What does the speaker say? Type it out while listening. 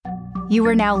You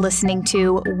are now listening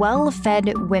to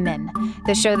Well-Fed Women,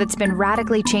 the show that's been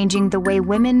radically changing the way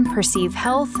women perceive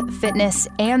health, fitness,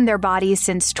 and their bodies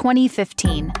since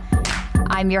 2015.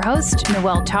 I'm your host,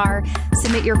 Noelle Tarr.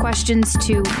 Submit your questions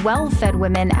to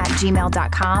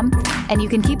wellfedwomen@gmail.com, and you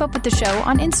can keep up with the show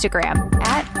on Instagram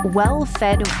at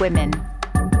wellfedwomen.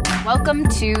 Welcome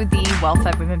to the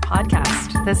Well-Fed Women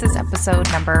podcast. This is episode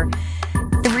number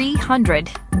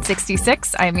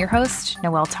 366. I am your host,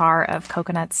 Noelle Tarr of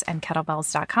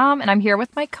coconutsandkettlebells.com, and I'm here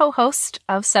with my co-host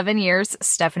of 7 years,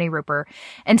 Stephanie Ruper.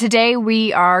 And today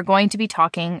we are going to be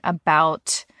talking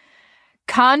about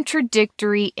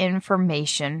contradictory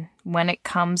information when it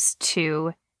comes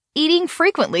to eating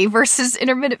frequently versus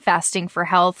intermittent fasting for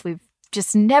health. We've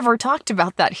just never talked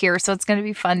about that here, so it's going to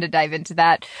be fun to dive into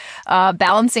that.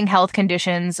 Balancing health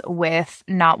conditions with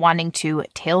not wanting to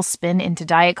tailspin into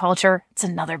diet culture. It's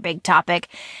another big topic.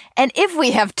 And if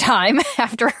we have time,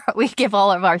 after we give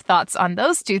all of our thoughts on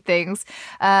those two things,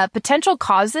 potential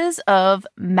causes of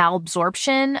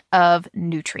malabsorption of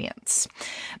nutrients.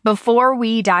 Before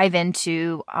we dive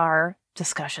into our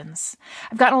discussions,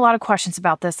 I've gotten a lot of questions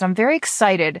about this, and I'm very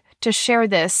excited to share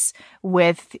this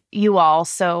with you all.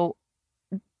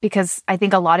 Because I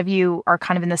think a lot of you are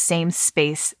kind of in the same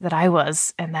space that I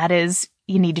was, and that is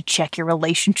you need to check your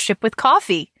relationship with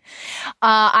coffee.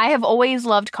 I have always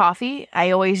loved coffee. I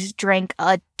always drank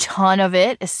a ton of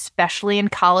it, especially in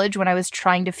college when I was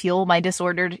trying to fuel my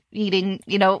disordered eating,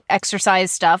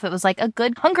 exercise stuff. It was like a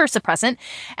good hunger suppressant,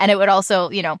 and it would also,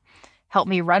 help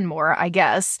me run more, I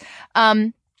guess.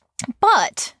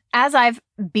 But as I've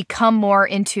become more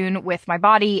in tune with my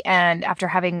body, and after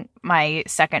having my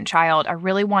second child, I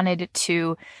really wanted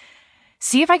to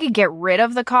see if I could get rid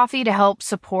of the coffee to help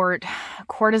support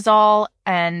cortisol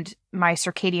and my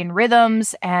circadian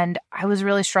rhythms. And I was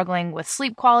really struggling with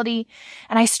sleep quality.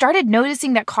 And I started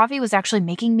noticing that coffee was actually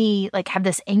making me have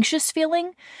this anxious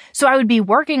feeling. So I would be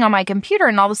working on my computer,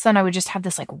 and all of a sudden I would just have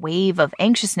this wave of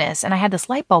anxiousness. And I had this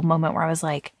light bulb moment where I was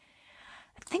like,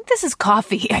 I think this is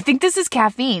coffee. I think this is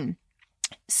caffeine.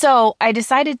 So I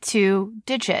decided to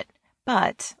ditch it.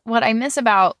 But what I miss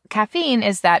about caffeine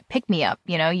is that pick-me-up.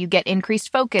 You get increased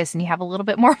focus and you have a little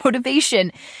bit more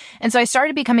motivation. And so I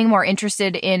started becoming more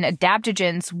interested in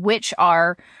adaptogens, which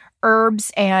are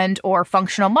herbs and or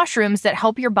functional mushrooms that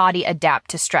help your body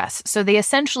adapt to stress. So they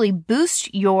essentially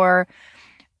boost your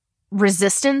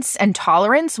resistance and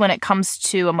tolerance when it comes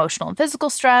to emotional and physical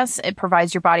stress. It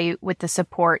provides your body with the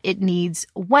support it needs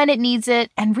when it needs it.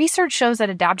 And research shows that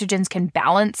adaptogens can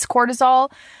balance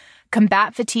cortisol,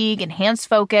 combat fatigue, enhance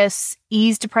focus,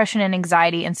 ease depression and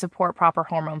anxiety, and support proper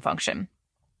hormone function.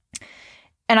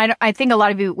 And I think a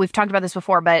lot of you, we've talked about this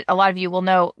before, but a lot of you will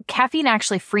know caffeine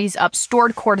actually frees up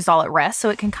stored cortisol at rest. So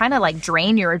it can kind of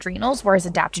drain your adrenals, whereas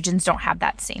adaptogens don't have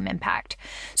that same impact.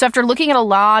 So after looking at a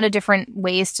lot of different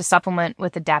ways to supplement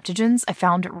with adaptogens, I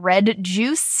found red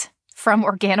juice from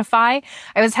Organifi.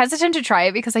 I was hesitant to try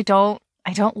it because I don't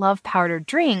love powdered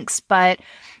drinks, but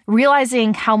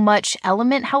realizing how much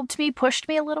Element helped me pushed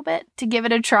me a little bit to give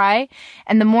it a try.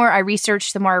 And the more I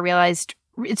researched, the more I realized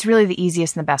it's really the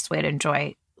easiest and the best way to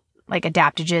enjoy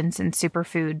adaptogens and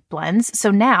superfood blends.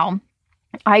 So now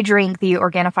I drink the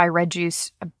Organifi red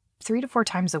juice 3 to 4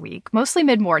 times a week, mostly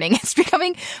mid-morning. It's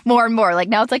becoming more and more.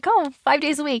 Now it's 5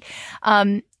 days a week.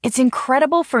 It's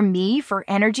incredible for me for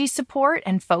energy support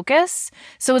and focus.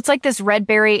 So it's this red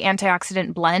berry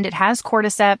antioxidant blend. It has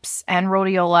cordyceps and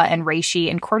rhodiola and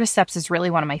reishi. And cordyceps is really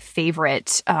one of my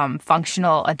favorite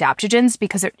functional adaptogens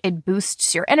because it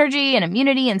boosts your energy and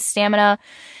immunity and stamina.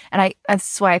 And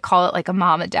that's why I call it a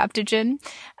mom adaptogen.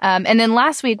 And then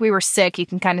last week we were sick. You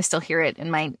can kind of still hear it in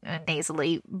my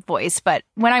nasally voice. But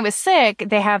when I was sick,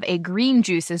 they have a green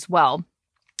juice as well,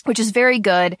 which is very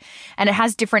good. And it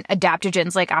has different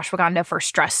adaptogens like ashwagandha for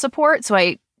stress support. So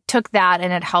I took that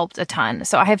and it helped a ton.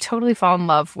 So I have totally fallen in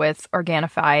love with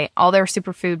Organifi. All their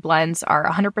superfood blends are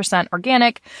 100%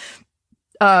 organic.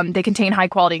 They contain high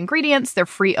quality ingredients. They're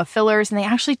free of fillers and they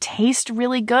actually taste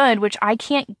really good, which I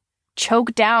can't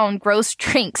choke down gross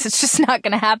drinks. It's just not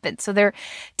going to happen. So they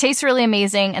taste really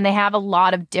amazing, and they have a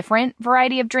lot of different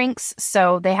variety of drinks.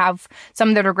 So they have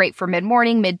some that are great for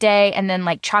mid-morning, midday, and then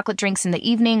chocolate drinks in the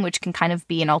evening, which can kind of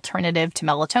be an alternative to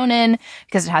melatonin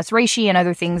because it has reishi and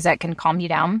other things that can calm you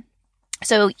down.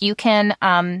 So you can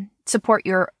support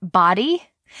your body,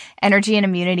 energy and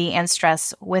immunity, and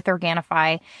stress with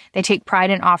Organifi. They take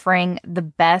pride in offering the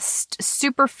best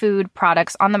superfood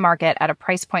products on the market at a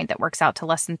price point that works out to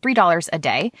less than $3 a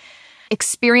day.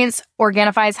 Experience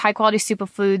Organifi's high-quality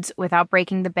superfoods without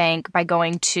breaking the bank by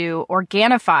going to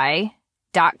Organifi,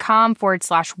 Dot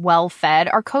com/well-fed.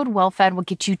 Our code well-fed will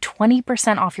get you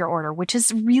 20% off your order, which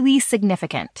is really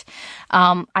significant.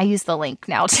 I use the link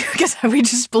now too because we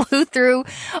just blew through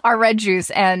our red juice,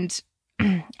 and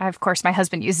of course my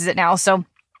husband uses it now. So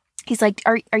he's like,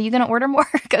 are you going to order more?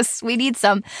 Because we need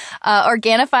some.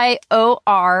 Organifi,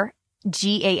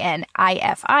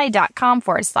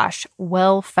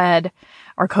 ORGANIFI.com/well-fed.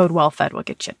 Our code well-fed will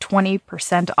get you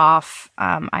 20% off.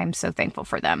 I'm so thankful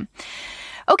for them.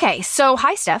 Okay, so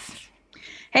hi, Steph.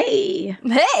 Hey.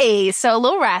 Hey, so a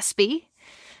little raspy.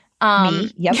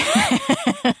 Me, yep.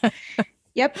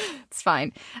 Yep. It's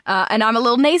fine. And I'm a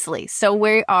little nasally. So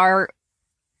we are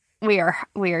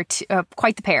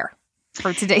quite the pair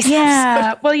for today's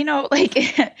episode. Well, like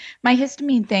my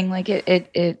histamine thing, like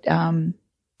it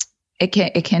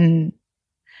can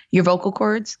your vocal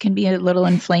cords can be a little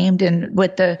inflamed, and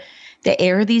with the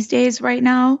air these days right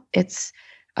now, it's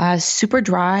super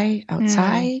dry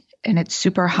outside and it's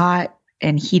super hot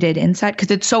and heated inside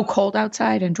because it's so cold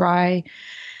outside and dry.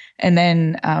 And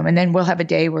then we'll have a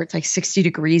day where it's like 60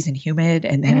 degrees and humid,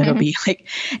 and then it'll be like,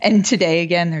 and today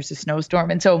again, there's a snowstorm.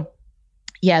 And so,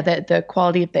 yeah, the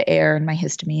quality of the air and my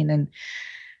histamine and,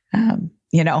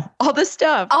 all the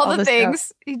stuff, all the things,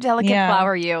 stuff. You delicate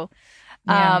flower, you.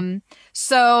 Yeah.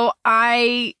 So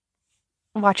I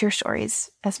watch your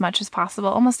stories as much as possible,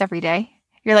 almost every day.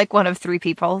 You're like one of 3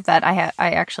 people that I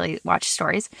actually watch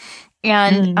stories.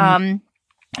 And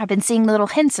I've been seeing little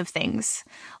hints of things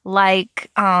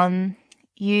like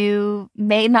you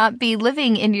may not be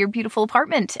living in your beautiful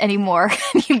apartment anymore.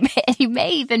 You may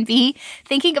even be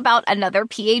thinking about another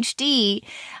PhD.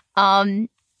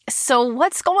 So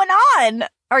what's going on?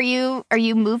 Are you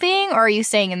moving, or are you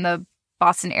staying in the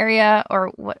Boston area,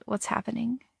 or what's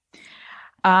happening?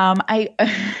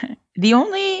 The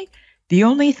only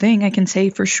thing I can say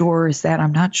for sure is that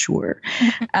I'm not sure.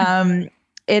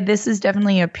 This is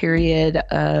definitely a period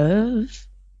of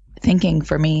thinking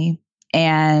for me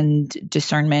and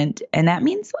discernment. And that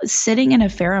means sitting in a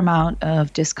fair amount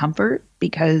of discomfort,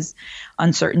 because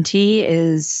uncertainty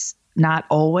is not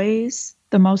always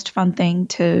the most fun thing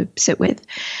to sit with.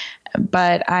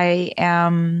 But I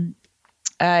am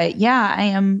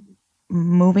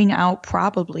moving out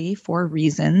probably for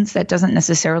reasons. That doesn't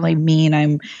necessarily mean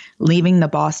I'm leaving the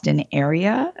Boston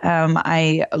area.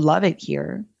 I love it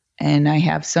here, and I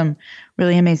have some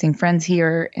really amazing friends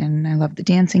here, and I love the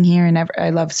dancing here, and I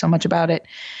love so much about it.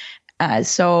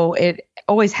 So it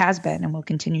always has been and will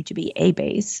continue to be a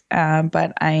base.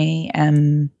 But I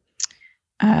am,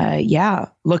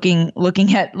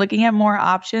 looking at more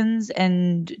options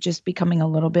and just becoming a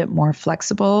little bit more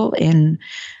flexible in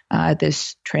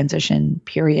this transition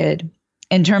period.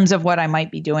 In terms of what I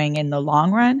might be doing in the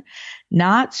long run,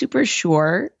 not super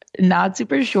sure,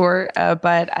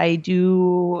 but I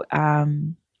do,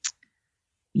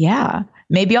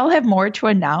 maybe I'll have more to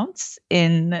announce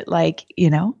in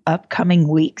upcoming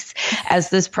weeks as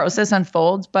this process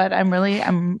unfolds, but I'm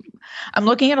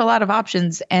looking at a lot of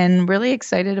options and really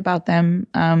excited about them.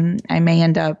 I may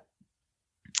end up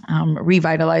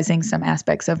revitalizing some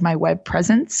aspects of my web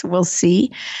presence. We'll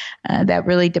see. That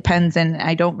really depends. And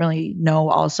I don't really know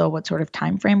also what sort of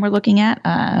time frame we're looking at.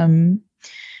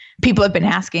 People have been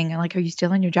asking, like, are you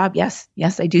still in your job? Yes,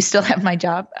 I do still have my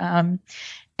job.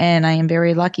 And I am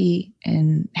very lucky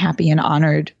and happy and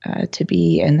honored to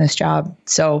be in this job.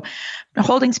 So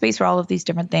holding space for all of these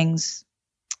different things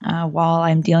while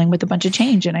I'm dealing with a bunch of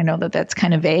change. And I know that that's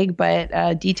kind of vague,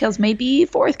 but details may be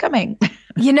forthcoming.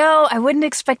 I wouldn't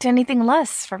expect anything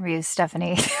less from you,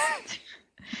 Stephanie.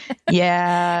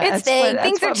 Yeah. It's big.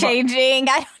 Things are changing.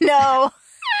 I don't know.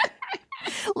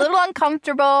 A little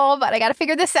uncomfortable, but I got to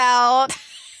figure this out.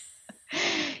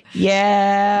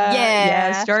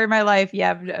 Yeah. Story of my life.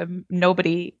 Yeah.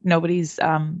 Nobody's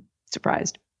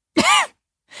surprised.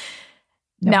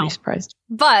 Nobody's surprised.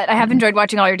 But I have enjoyed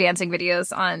watching all your dancing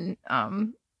videos on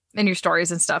and your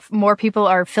stories and stuff. More people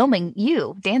are filming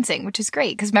you dancing, which is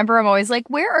great. Because remember, I'm always like,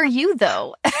 where are you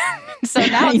though? So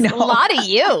now it's a lot of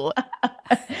you.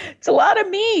 It's a lot of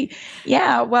me.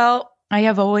 Yeah. Well, I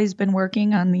have always been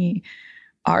working on the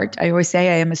art. I always say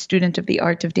I am a student of the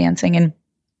art of dancing, and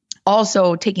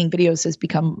also taking videos has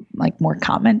become like more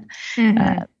common.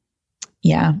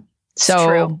 Yeah.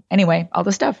 So anyway, all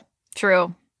the stuff.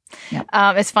 True. Yep.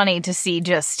 It's funny to see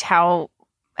just how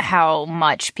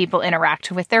much people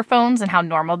interact with their phones and how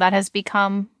normal that has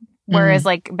become. Whereas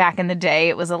like back in the day,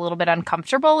 it was a little bit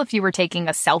uncomfortable if you were taking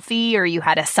a selfie or you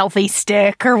had a selfie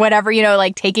stick or whatever,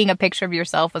 like taking a picture of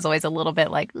yourself was always a little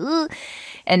bit like, ugh.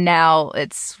 And now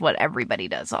it's what everybody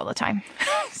does all the time.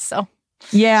 So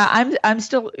Yeah, I'm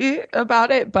still about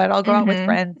it, but I'll go out with Mm-hmm.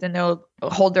 friends and they'll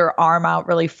hold their arm out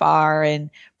really far and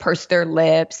purse their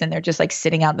lips and they're just like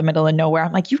sitting out in the middle of nowhere.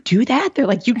 I'm like, you do that? They're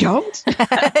like, you don't?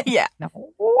 Yeah. No.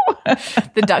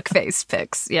 The duck face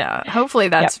pics. Yeah. Hopefully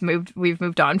that's moved. We've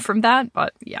moved on from that,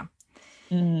 but yeah.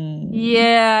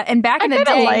 Yeah. And back in the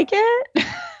day. I like it.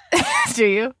 Do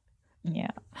you?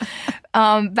 Yeah.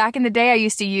 Back in the day, I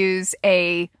used to use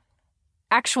a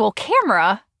actual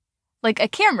camera, like a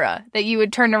camera that you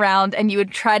would turn around and you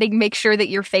would try to make sure that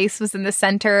your face was in the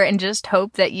center and just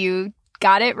hope that you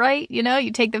got it right. You know,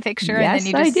 you take the picture and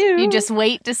then you just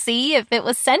wait to see if it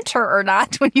was center or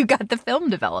not when you got the film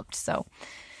developed. So,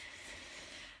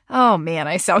 oh man,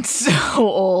 I sound so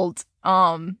old.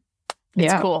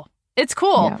 It's cool. It's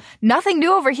cool. Yeah. Nothing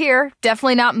new over here.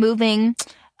 Definitely not moving.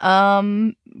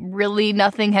 Really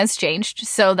nothing has changed.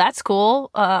 So that's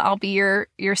cool. I'll be your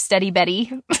steady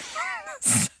Betty.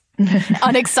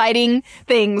 Unexciting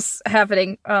things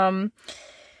happening.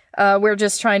 We're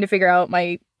just trying to figure out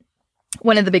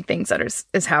one of the big things that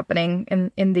is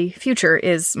happening in the future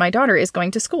is my daughter is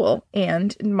going to school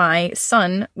and my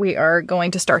son, we are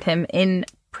going to start him in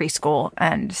preschool.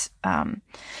 And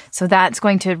so that's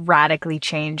going to radically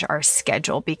change our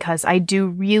schedule because I do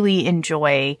really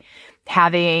enjoy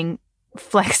having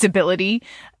flexibility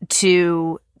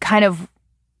to kind of,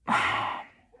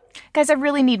 guys, I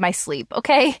really need my sleep,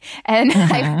 okay? And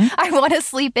I want to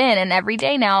sleep in. And every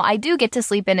day now, I do get to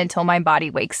sleep in until my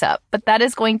body wakes up. But that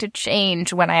is going to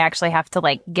change when I actually have to,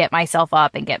 like, get myself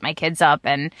up and get my kids up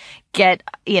and get,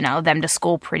 them to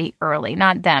school pretty early.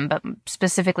 Not them, but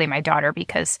specifically my daughter,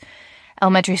 because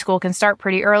elementary school can start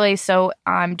pretty early. So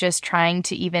I'm just trying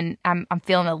to I'm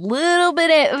feeling a little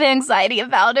bit of anxiety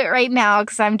about it right now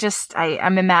because I'm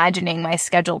imagining my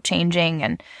schedule changing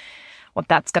and what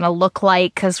that's going to look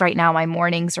like. Cause right now my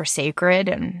mornings are sacred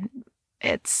and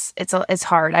it's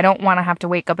hard. I don't want to have to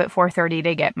wake up at 4:30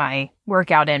 to get my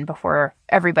workout in before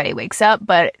everybody wakes up.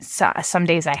 But some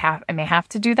days I may have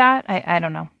to do that. I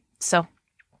don't know. So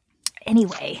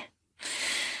anyway,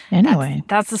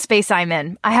 that's the space I'm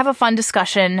in. I have a fun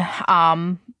discussion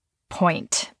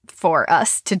point for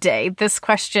us today. This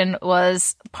question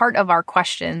was part of our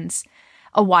questions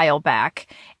a while back.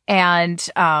 And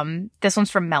this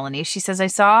one's from Melanie. She says, I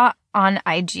saw on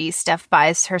IG Steph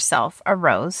buys herself a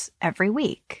rose every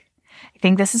week. I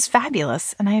think this is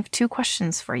fabulous. And I have 2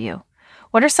 questions for you.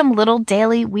 What are some little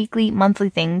daily, weekly, monthly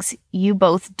things you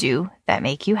both do that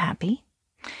make you happy?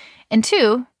 And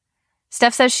 2,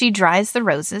 Steph says she dries the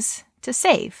roses to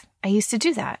save. I used to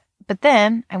do that. But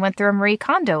then I went through a Marie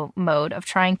Kondo mode of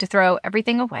trying to throw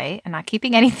everything away and not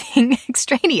keeping anything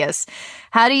extraneous.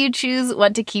 How do you choose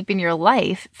what to keep in your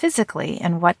life physically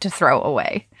and what to throw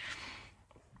away?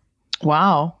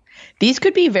 Wow. These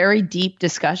could be very deep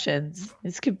discussions.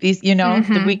 This could be,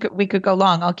 we could go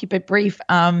long. I'll keep it brief.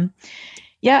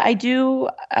 Yeah, I do.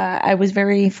 I was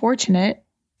very fortunate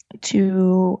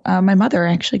to, my mother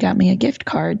actually got me a gift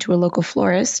card to a local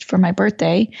florist for my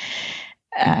birthday.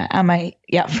 For my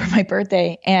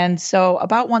birthday. And so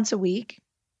about once a week,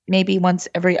 maybe once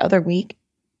every other week,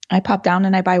 I pop down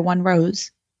and I buy one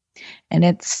rose and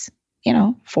it's,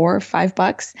 $4 or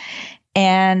 $5.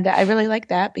 And I really like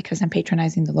that because I'm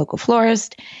patronizing the local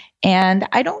florist and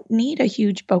I don't need a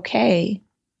huge bouquet,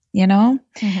 And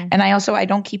I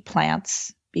don't keep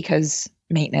plants because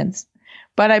maintenance,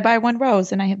 but I buy one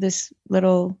rose and I have this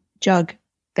little jug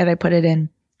that I put it in.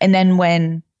 And then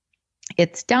when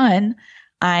it's done,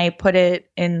 I put it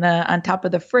on top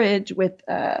of the fridge with,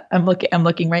 I'm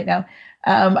looking right now.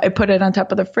 I put it on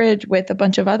top of the fridge with a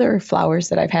bunch of other flowers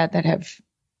that I've had that have,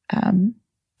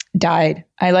 died.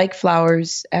 I like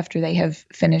flowers after they have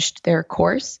finished their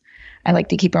course. I like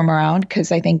to keep them around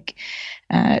because I think,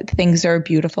 things are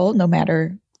beautiful no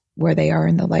matter where they are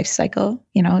in the life cycle.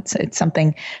 It's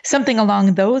something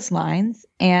along those lines.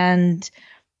 And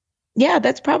yeah,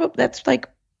 that's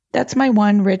my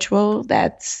one ritual.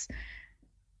 That's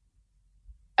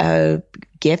a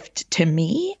gift to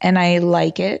me and I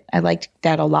like it. I liked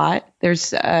that a lot.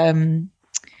 There's, I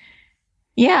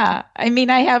have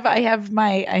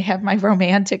my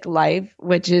romantic life,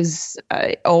 which is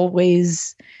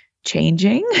always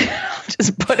changing. I'll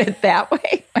just put it that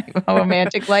way. My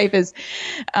romantic life is,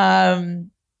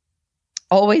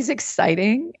 always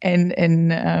exciting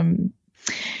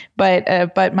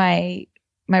but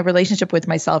my relationship with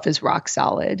myself is rock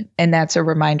solid. And that's a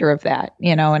reminder of that,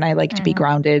 and I like to be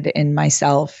grounded in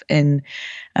myself and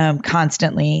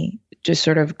constantly just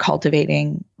sort of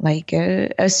cultivating like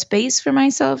a space for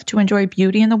myself to enjoy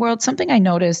beauty in the world. Something I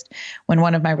noticed when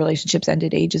one of my relationships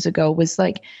ended ages ago was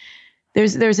like,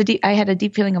 I had a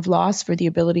deep feeling of loss for the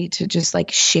ability to just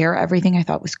like share everything I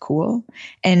thought was cool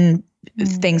and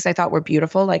things I thought were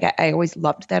beautiful. Like I always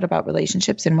loved that about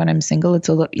relationships. And when I'm single, it's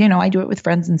a little, I do it with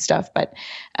friends and stuff, but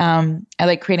I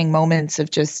like creating moments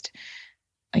of just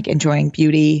like enjoying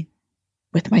beauty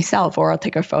with myself, or I'll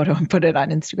take a photo and put it on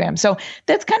Instagram. So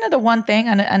that's kind of the one thing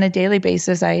on a daily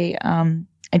basis. I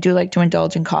do like to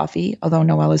indulge in coffee, although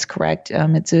Noelle is correct.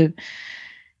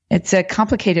 It's a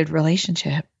complicated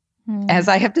relationship, as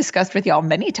I have discussed with y'all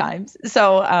many times.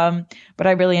 So, but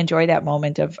I really enjoy that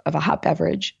moment of a hot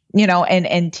beverage,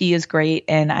 and tea is great.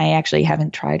 And I actually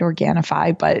haven't tried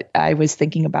Organifi, but I was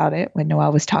thinking about it when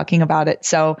Noelle was talking about it.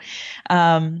 So,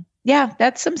 yeah,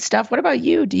 that's some stuff. What about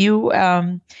you? Do you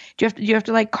have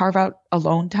to like carve out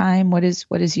alone time? What is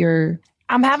your?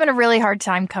 I'm having a really hard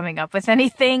time coming up with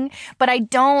anything, but I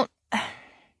don't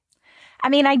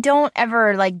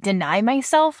ever like deny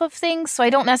myself of things. So I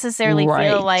don't necessarily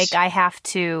feel like I have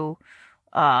to,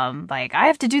 I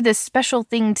have to do this special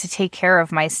thing to take care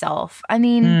of myself. I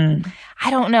mean, I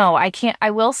don't know.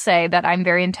 I will say that I'm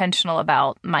very intentional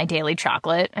about my daily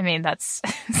chocolate. I mean, does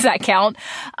that count?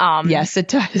 Yes, it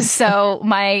does. So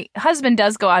my husband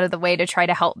does go out of the way to try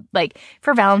to help, like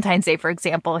for Valentine's Day, for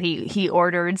example, he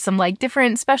ordered some like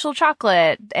different special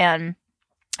chocolate. And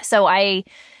so I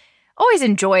always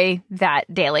enjoy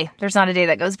that daily. There's not a day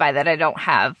that goes by that I don't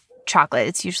have chocolate.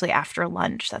 It's usually after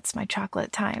lunch. That's my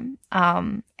chocolate time.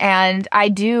 And I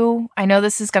know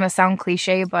this is going to sound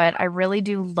cliche, but I really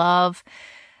do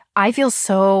I feel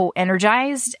so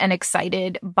energized and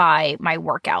excited by my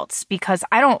workouts because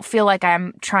I don't feel like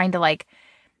I'm trying to like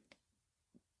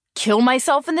kill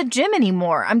myself in the gym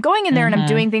anymore. I'm going in there and I'm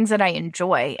doing things that I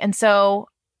enjoy. And so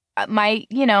my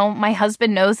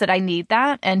husband knows that I need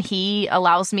that, and he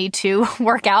allows me to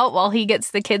work out while he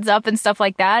gets the kids up and stuff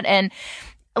like that. And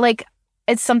like,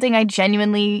 it's something I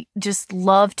genuinely just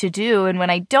love to do. And when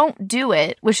I don't do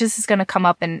it, which this is going to come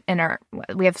up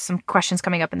we have some questions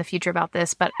coming up in the future about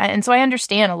this, and so I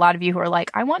understand a lot of you who are like,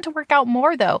 I want to work out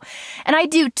more though. And I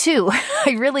do too.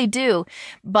 I really do.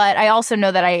 But I also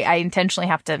know that I intentionally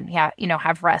have to,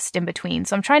 have rest in between.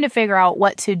 So I'm trying to figure out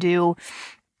what to do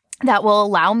that will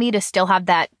allow me to still have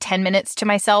that 10 minutes to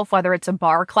myself, whether it's a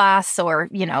bar class or,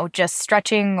 just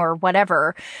stretching or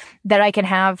whatever that I can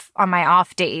have on my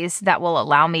off days that will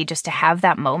allow me just to have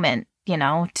that moment,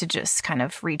 to just kind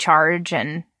of recharge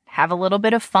and have a little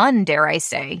bit of fun, dare I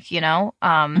say, And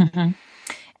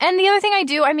the other thing I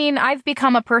do, I've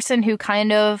become a person who I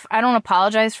don't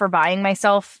apologize for buying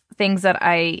myself things that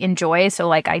I enjoy. So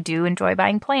like I do enjoy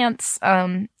buying plants.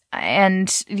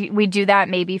 And we do that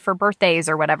maybe for birthdays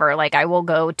or whatever. Like I will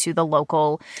go to the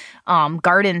local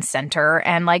garden center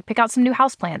and like pick out some new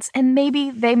houseplants, and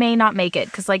maybe they may not make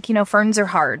it because ferns are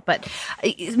hard, but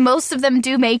most of them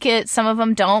do make it. Some of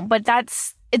them don't, but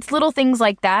it's little things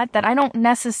like that I don't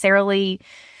necessarily,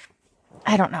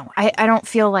 I don't know. I don't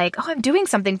feel like, I'm doing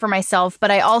something for myself,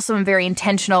 but I also am very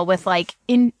intentional with like,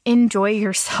 enjoy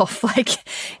yourself. Like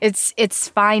it's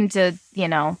fine to,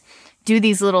 do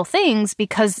these little things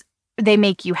because they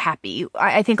make you happy.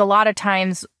 I think a lot of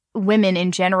times women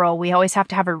in general, we always have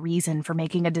to have a reason for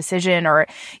making a decision, or,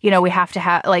 we have to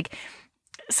have like,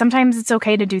 sometimes it's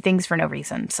okay to do things for no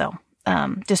reason. So,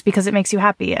 just because it makes you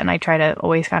happy. And I try to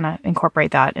always kind of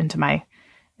incorporate that into my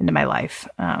life.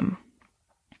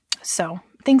 So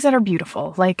things that are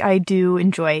beautiful, like I do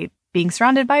enjoy being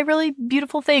surrounded by really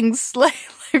beautiful things.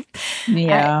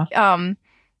 Yeah.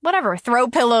 Whatever, throw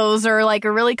pillows or like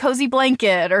a really cozy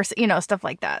blanket or, stuff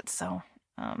like that. So,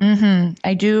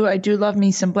 I do love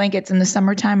me some blankets in the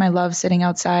summertime. I love sitting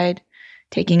outside,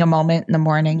 taking a moment in the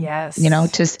morning. Yes.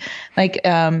 Just like,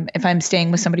 if I'm staying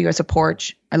with somebody who has a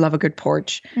porch, I love a good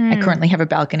porch. I currently have a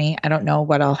balcony. I don't know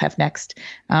what I'll have next.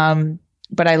 But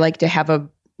I like to have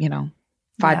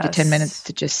 5 to 10 minutes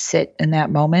to just sit in that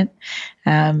moment.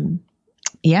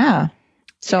 Yeah.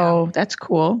 So that's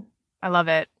cool. I love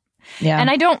it. Yeah. And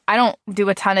I don't do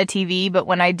a ton of TV, but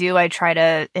when I do, I try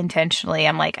to intentionally,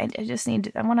 I'm like, I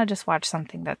want to just watch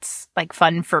something that's like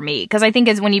fun for me. Cause I think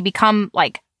is when you become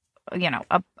like,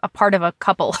 a part of a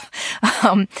couple,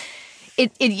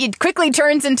 it quickly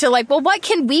turns into like, well, what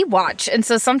can we watch? And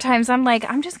so sometimes I'm like,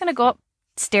 I'm just going to go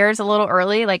upstairs a little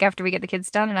early, like after we get the kids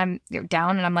done and I'm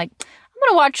down and I'm like, I'm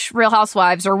going to watch Real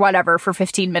Housewives or whatever for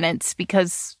 15 minutes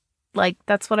because like,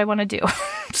 that's what I want to do.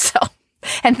 So.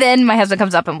 And then my husband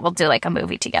comes up and we'll do like a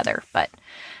movie together. But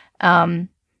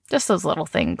just those little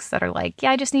things that are like, yeah,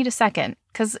 I just need a second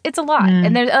because it's a lot.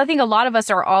 And I think a lot of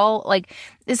us are all like,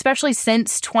 especially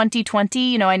since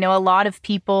 2020, I know a lot of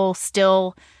people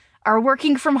still are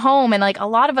working from home. And like a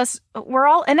lot of us, we're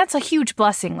all, and that's a huge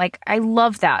blessing. Like, I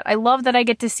love that. I love that I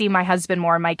get to see my husband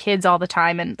more and my kids all the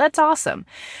time. And that's awesome.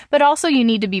 But also you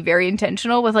need to be very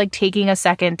intentional with like taking a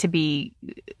second to be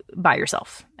by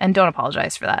yourself, and don't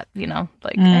apologize for that. You know,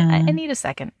 like I need a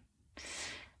second.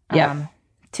 Yeah.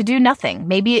 To do nothing.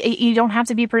 Maybe you don't have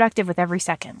to be productive with every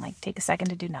second. Like, take a second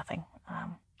to do nothing.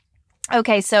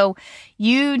 Okay. So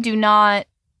you do not,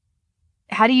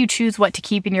 how do you choose what to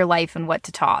keep in your life and what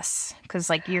to toss? Because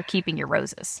like you're keeping your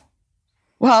roses.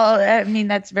 Well, I mean,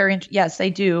 that's very, yes, I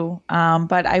do.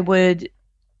 But I would,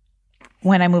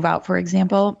 when I move out, for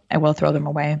example, I will throw them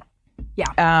away.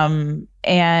 Yeah.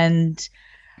 And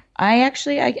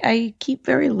I keep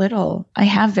very little. I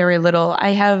have very little.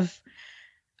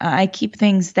 I keep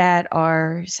things that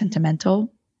are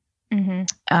sentimental,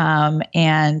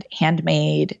 and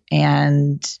handmade,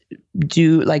 and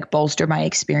do like bolster my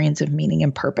experience of meaning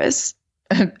and purpose,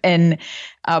 and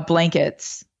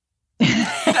blankets. And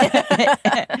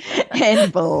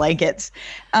blankets.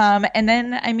 And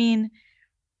then, I mean,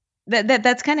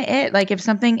 that's kind of it. Like if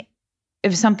something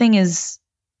is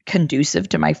conducive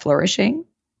to my flourishing,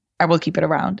 I will keep it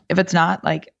around. If it's not,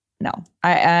 like, no.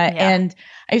 And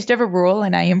I used to have a rule,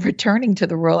 and I am returning to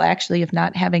the rule actually of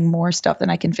not having more stuff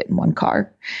than I can fit in one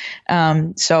car.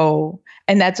 So,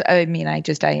 and that's, I mean,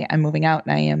 I'm moving out,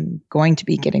 and I am going to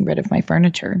be getting rid of my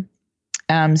furniture.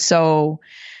 So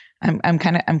I'm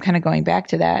kind of going back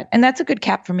to that, and that's a good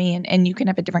cap for me. And you can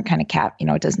have a different kind of cap, you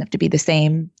know, it doesn't have to be the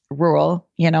same rule,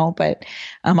 you know, but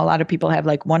a lot of people have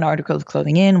like one article of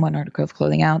clothing in, one article of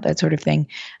clothing out, that sort of thing.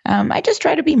 I just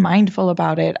try to be mindful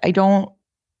about it.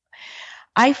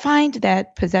 I find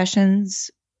that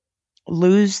possessions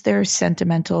lose their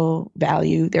sentimental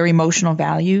value, their emotional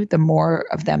value, the more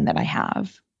of them that I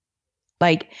have.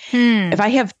 Like if I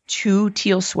have 2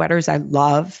 teal sweaters I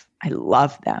love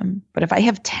them. But if I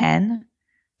have 10,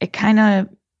 it kind of,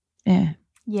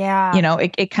 yeah, you know,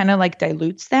 it kind of like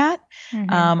dilutes that.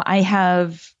 I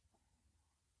have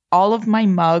all of my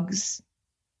mugs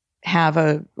have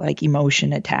a like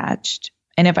emotion attached.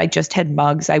 And if I just had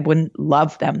mugs, I wouldn't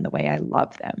love them the way I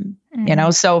love them, you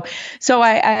know? So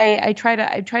I try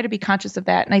to be conscious of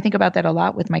that. And I think about that a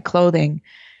lot with my clothing,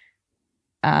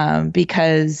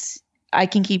 because I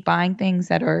can keep buying things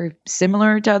that are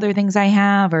similar to other things I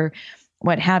have or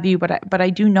what have you. But I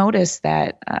do notice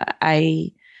that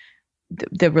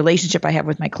the relationship I have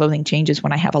with my clothing changes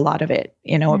when I have a lot of it.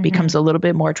 You know, it becomes a little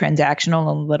bit more transactional and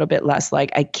a little bit less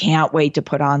like, I can't wait to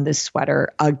put on this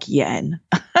sweater again.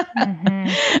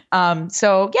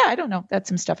 So yeah, I don't know. That's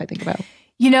some stuff I think about.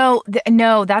 You know,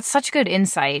 no, that's such good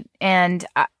insight. And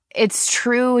it's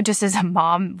true, just as a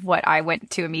mom, what I went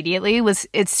to immediately was,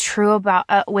 it's true about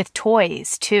with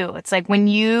toys too. It's like when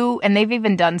and they've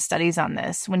even done studies on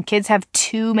this, when kids have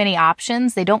too many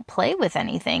options, they don't play with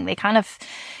anything. They kind of,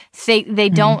 they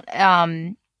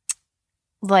don't,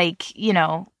 like, you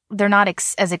know, they're not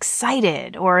as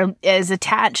excited or as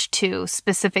attached to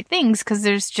specific things because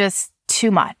there's just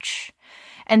too much.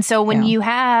 And so when you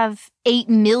have 8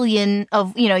 million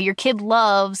of, you know, your kid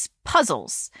loves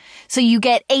puzzles. So you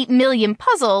get 8 million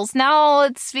puzzles. Now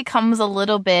it becomes a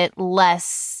little bit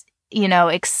less, you know,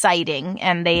 exciting,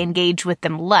 and they engage with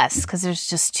them less because there's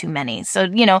just too many. So,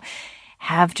 you know,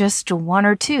 have just 1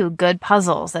 or 2 good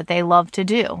puzzles that they love to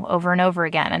do over and over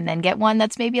again, and then get one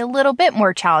that's maybe a little bit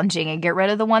more challenging and get rid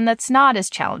of the one that's not as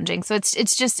challenging. So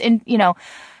it's just, you know,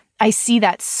 I see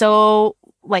that so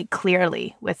like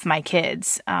clearly with my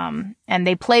kids. And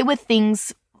they play with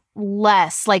things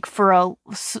less, like for a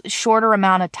shorter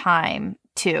amount of time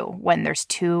too, when there's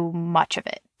too much of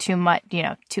it, too much, you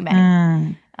know, too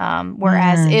many.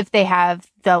 Whereas if they have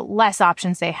the less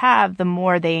options they have, the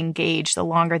more they engage, the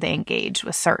longer they engage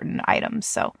with certain items.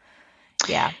 So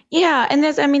yeah. Yeah. And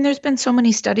there's been so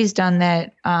many studies done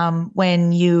that,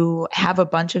 when you have a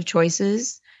bunch of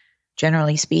choices,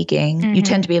 generally speaking, you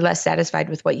tend to be less satisfied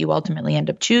with what you ultimately end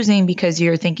up choosing because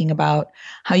you're thinking about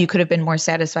how you could have been more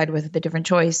satisfied with the different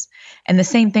choice. And the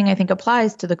same thing I think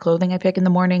applies to the clothing I pick in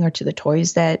the morning or to the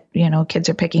toys that, you know, kids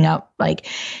are picking up. Like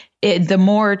the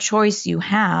more choice you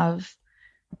have,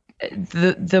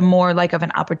 the more like of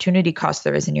an opportunity cost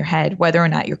there is in your head, whether or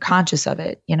not you're conscious of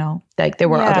it, you know, like there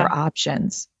were other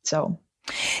options. So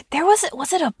there was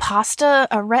it a pasta,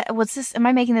 am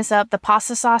I making this up? The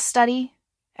pasta sauce study?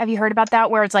 Have you heard about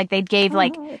that? Where it's like they gave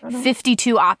like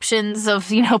 52 options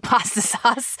of, you know, pasta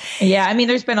sauce. Yeah. I mean,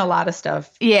 there's been a lot of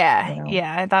stuff. Yeah. You know,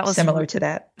 yeah. That was similar to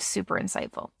that. Super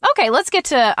insightful. Okay. Let's get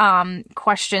to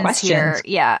questions here.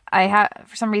 Yeah.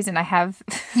 For some reason I have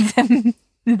them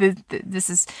This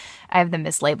is, I have them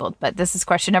mislabeled, but this is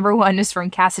question number 1 is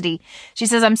from Cassidy. She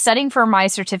says, I'm studying for my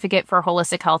certificate for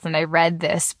holistic health, and I read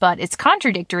this, but it's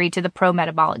contradictory to the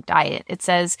pro-metabolic diet. It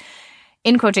says,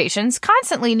 in quotations,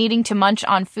 constantly needing to munch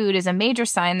on food is a major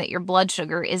sign that your blood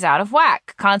sugar is out of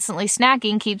whack. Constantly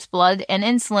snacking keeps blood and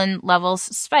insulin levels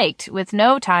spiked with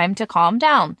no time to calm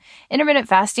down. Intermittent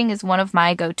fasting is one of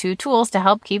my go-to tools to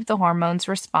help keep the hormones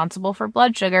responsible for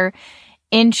blood sugar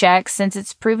in check, since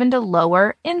it's proven to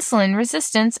lower insulin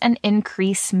resistance and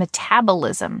increase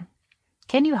metabolism.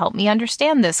 Can you help me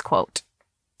understand this quote?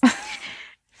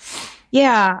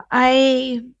 Yeah,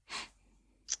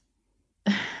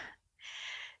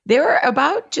 there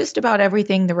are just about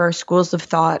everything. There are schools of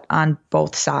thought on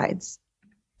both sides.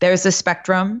 There's a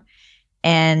spectrum,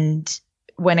 and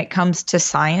when it comes to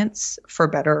science, for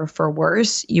better or for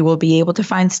worse, you will be able to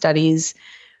find studies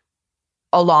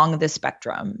along the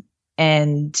spectrum.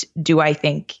 And do I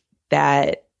think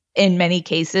that in many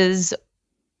cases,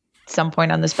 some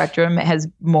point on the spectrum has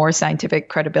more scientific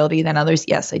credibility than others?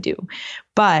 Yes, I do.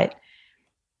 But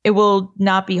it will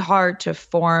not be hard to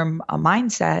form a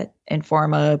mindset and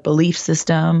form a belief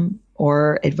system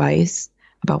or advice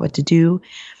about what to do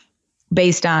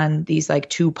based on these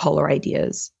like two polar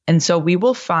ideas. And so we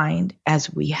will find,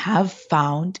 as we have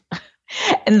found,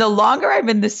 and the longer I'm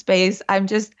in this space, I'm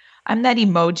that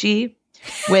emoji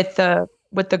with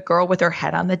the girl with her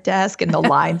head on the desk and the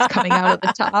lines coming out of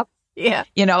the top. Yeah.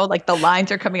 Like the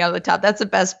lines are coming out of the top. That's the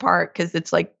best part, because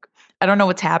it's like, I don't know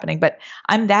what's happening, but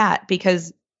I'm that,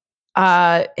 because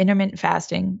intermittent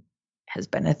fasting has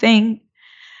been a thing.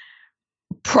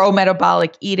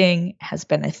 Pro-metabolic eating has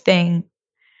been a thing.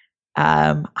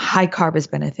 High carb has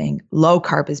been a thing. Low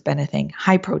carb has been a thing.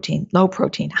 High protein,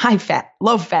 high fat,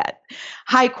 low fat,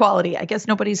 high quality. I guess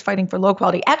nobody's fighting for low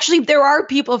quality. Actually, there are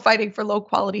people fighting for low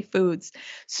quality foods.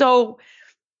 So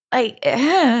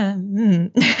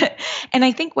and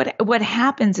I think what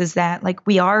happens is that like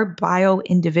we are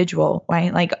bio-individual,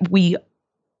 right? Like we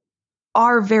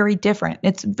are very different.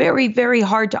 It's very, very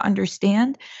hard to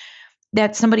understand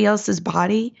that somebody else's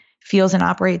body feels and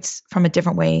operates from a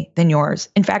different way than yours.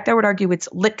 In fact, I would argue it's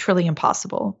literally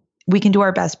impossible. We can do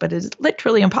our best, but it's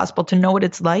literally impossible to know what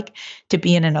it's like to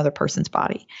be in another person's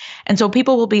body. And so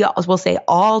people will say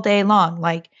all day long,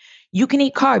 like, you can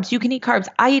eat carbs, you can eat carbs.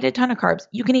 I eat a ton of carbs.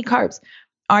 You can eat carbs.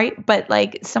 All right. But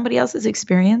like somebody else's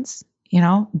experience,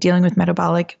 dealing with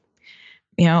metabolic,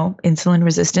 insulin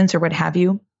resistance or what have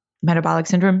you, metabolic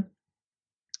syndrome,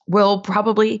 will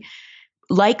probably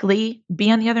likely be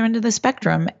on the other end of the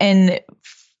spectrum. And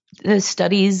the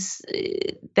studies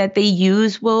that they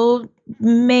use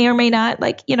may or may not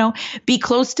be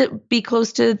close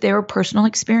to their personal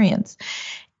experience.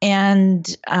 And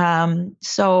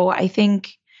so I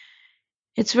think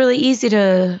it's really easy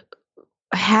to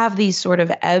have these sort of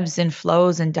ebbs and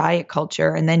flows in diet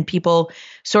culture, and then people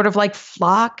sort of like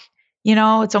flock.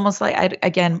 It's almost like, I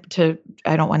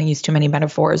don't want to use too many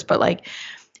metaphors, but like,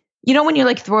 when you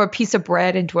like throw a piece of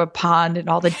bread into a pond and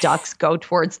all the ducks go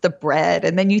towards the bread,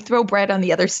 and then you throw bread on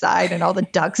the other side and all the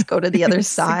ducks go to the other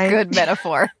side. A good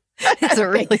metaphor. It's a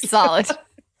really solid.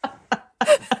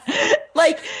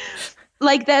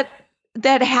 like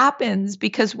that happens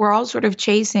because we're all sort of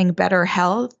chasing better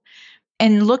health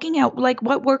and looking at like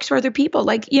what works for other people.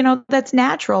 Like, that's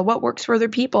natural, what works for other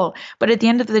people. But at the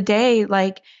end of the day,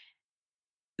 like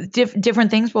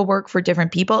different things will work for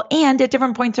different people and at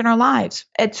different points in our lives.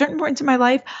 At certain points in my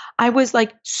life, I was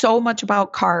like so much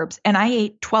about carbs, and I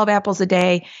ate 12 apples a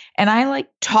day, and I like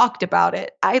talked about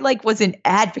it. I like was an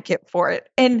advocate for it.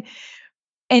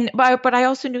 But I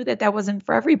also knew that wasn't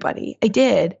for everybody. I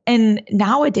did. And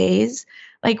nowadays,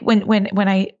 like when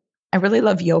I really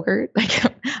love yogurt, like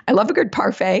I love a good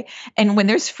parfait. And when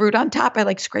there's fruit on top, I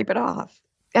like scrape it off.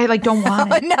 I like don't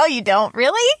want it. No, you don't.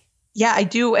 Really? Yeah, I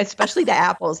do. Especially the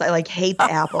apples. I like hate the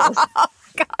apples. Oh,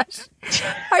 gosh.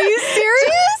 Are you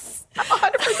serious? I'm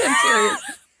 100% serious.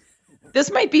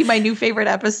 This might be my new favorite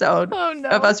episode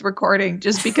of us recording,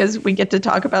 just because we get to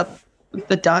talk about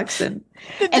the ducks and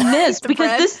this,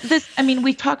 because this, I mean,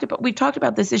 we've talked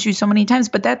about this issue so many times,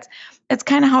 but that's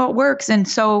kind of how it works. And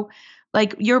so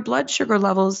like your blood sugar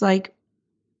levels, like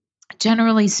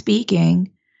generally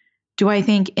speaking, do I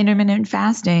think intermittent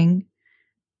fasting?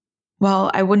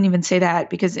 Well, I wouldn't even say that,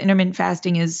 because intermittent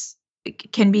fasting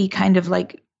can be kind of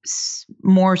like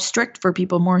more strict for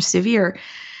people, more severe.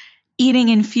 Eating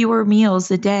in fewer meals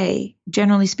a day,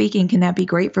 generally speaking, can that be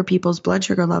great for people's blood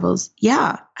sugar levels?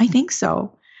 Yeah, I think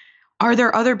so. Are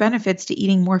there other benefits to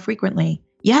eating more frequently?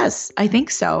 Yes, I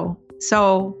think so.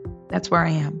 So that's where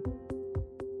I am.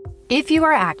 If you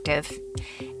are active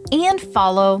and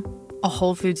follow a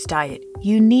whole foods diet,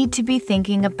 you need to be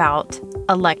thinking about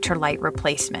electrolyte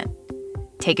replacement.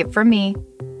 Take it from me,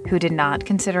 who did not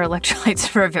consider electrolytes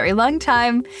for a very long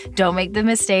time. Don't make the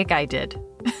mistake I did.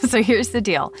 So here's the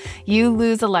deal. You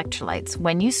lose electrolytes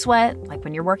when you sweat, like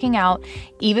when you're working out,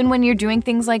 even when you're doing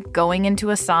things like going into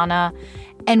a sauna,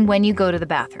 and when you go to the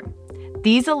bathroom.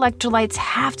 These electrolytes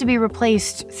have to be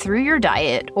replaced through your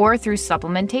diet or through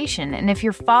supplementation. And if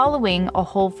you're following a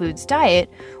whole foods diet,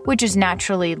 which is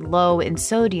naturally low in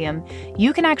sodium,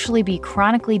 you can actually be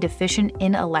chronically deficient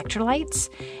in electrolytes.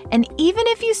 And even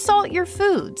if you salt your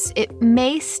foods, it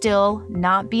may still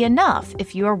not be enough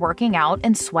if you are working out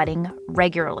and sweating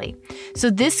regularly.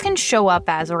 So this can show up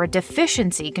as, or a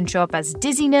deficiency can show up as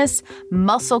dizziness,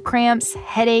 muscle cramps,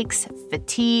 headaches,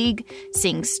 fatigue,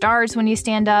 seeing stars when you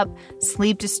stand up,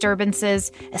 sleep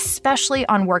disturbances, especially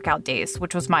on workout days,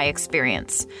 which was my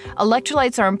experience.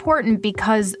 Electrolytes are important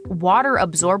because water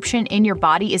absorption in your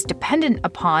body is dependent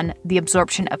upon the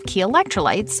absorption of key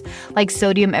electrolytes like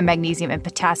sodium and magnesium and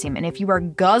potassium. And if you are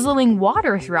guzzling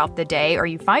water throughout the day or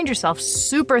you find yourself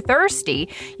super thirsty,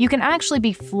 you can actually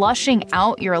be flushing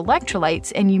out your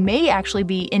electrolytes and you may actually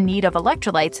be in need of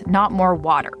electrolytes, not more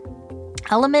water.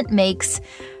 Element makes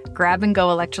grab-and-go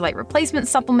electrolyte replacement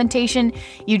supplementation.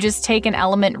 You just take an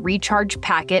Element Recharge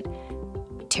packet,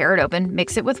 tear it open,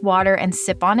 mix it with water, and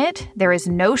sip on it. There is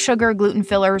no sugar, gluten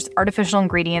fillers, artificial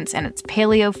ingredients, and it's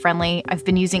paleo-friendly. I've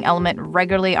been using Element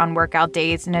regularly on workout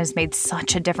days, and it has made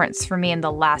such a difference for me in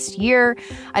the last year.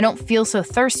 I don't feel so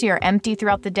thirsty or empty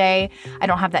throughout the day. I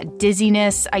don't have that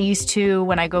dizziness I used to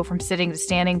when I go from sitting to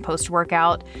standing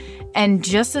post-workout. And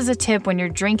just as a tip, when you're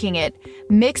drinking it,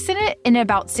 mix it in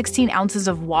about 16 ounces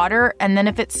of water. And then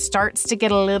if it starts to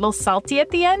get a little salty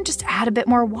at the end, just add a bit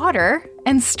more water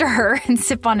and stir and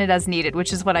sip on it as needed,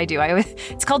 which is what I do.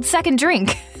 It's called second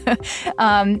drink.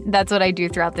 That's what I do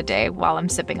throughout the day while I'm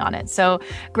sipping on it. So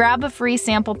grab a free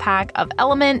sample pack of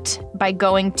Element by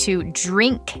going to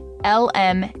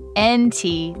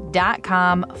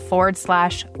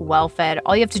drinklmnt.com/wellfed.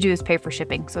 All you have to do is pay for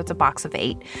shipping. So it's a box of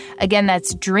 8. Again,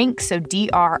 that's drink, so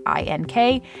DRINK,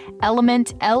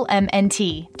 element,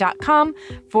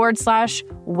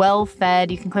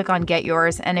 LMNT.com/wellfed. You can click on get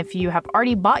yours. And if you have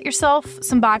already bought yourself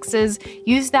some boxes,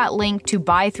 use that link to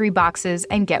buy 3 boxes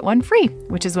and get 1 free,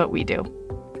 which is what we do.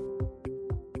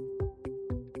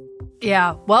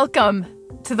 Yeah, welcome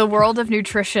to the world of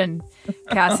nutrition,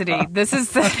 Cassidy. This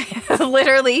is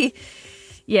literally,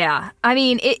 yeah. I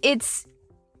mean, it's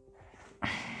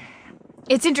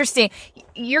interesting.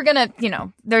 You're going to,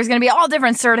 there's going to be all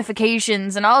different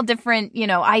certifications and all different,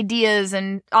 ideas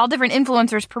and all different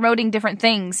influencers promoting different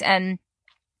things. And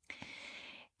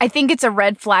I think it's a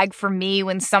red flag for me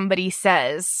when somebody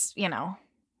says,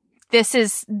 this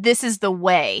is the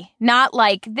way. Not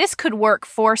like this could work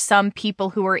for some people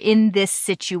who are in this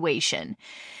situation,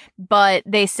 but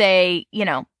they say,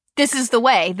 this is the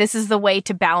way. This is the way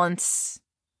to balance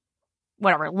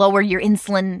whatever, lower your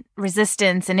insulin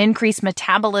resistance and increase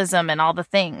metabolism and all the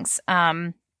things.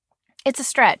 It's a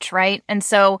stretch, right? And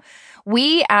so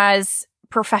we as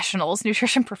professionals,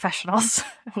 nutrition professionals,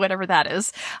 whatever that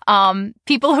is,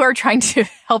 people who are trying to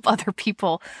help other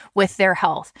people with their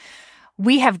health,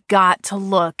 we have got to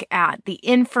look at the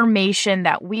information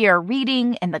that we are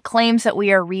reading and the claims that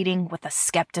we are reading with a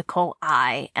skeptical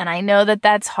eye. And I know that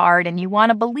that's hard and you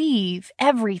want to believe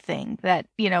everything that,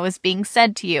 is being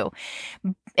said to you.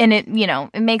 And it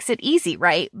makes it easy,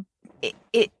 right?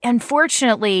 It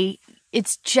unfortunately,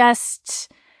 it's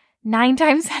just 9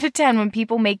 times out of 10 when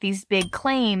people make these big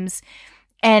claims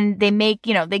and they make,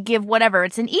 they give whatever,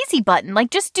 it's an easy button, like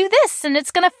just do this and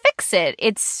it's going to fix it.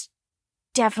 It's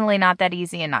definitely not that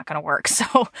easy and not going to work.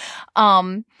 So,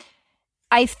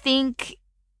 I think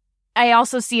I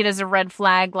also see it as a red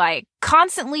flag, like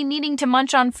constantly needing to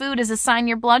munch on food is a sign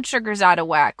your blood sugar's out of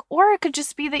whack. Or it could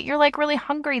just be that you're like really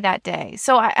hungry that day.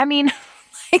 So, I mean,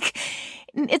 like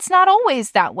it's not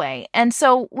always that way. And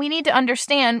so we need to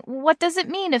understand, what does it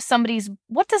mean if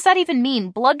what does that even mean?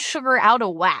 Blood sugar out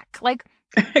of whack? Like,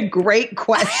 great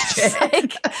question.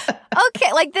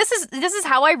 Okay, like this is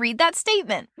how I read that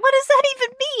statement. What does that even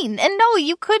mean? And no,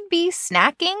 you could be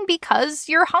snacking because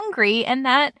you're hungry, and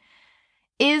that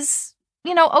is,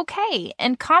 okay.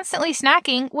 And constantly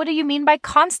snacking, what do you mean by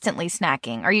constantly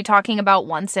snacking? Are you talking about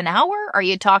once an hour? Are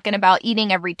you talking about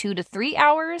eating every 2 to 3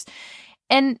 hours?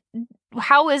 And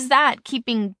how is that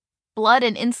keeping blood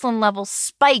and insulin levels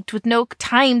spiked with no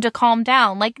time to calm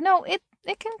down? Like, no, it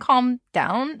can calm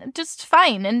down just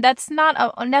fine. And that's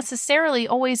not necessarily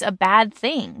always a bad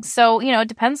thing. So, it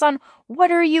depends on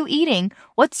what are you eating?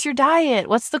 What's your diet?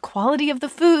 What's the quality of the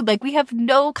food? Like, we have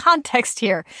no context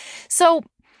here. So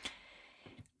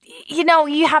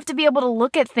you have to be able to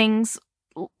look at things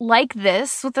like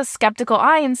this with a skeptical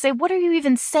eye and say, what are you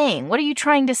even saying? What are you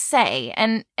trying to say?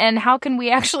 And how can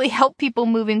we actually help people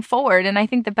moving forward? And I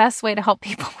think the best way to help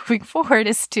people moving forward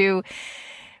is to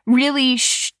really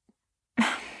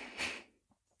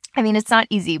it's not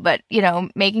easy, but,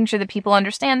 making sure that people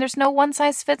understand there's no one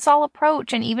size fits all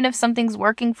approach. And even if something's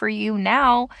working for you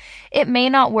now, it may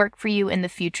not work for you in the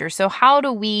future. So how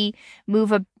do we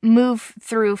move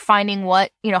through finding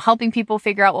what, helping people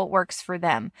figure out what works for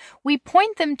them? We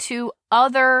point them to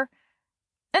other,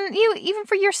 and even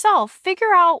for yourself,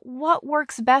 figure out what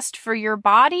works best for your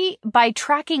body by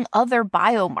tracking other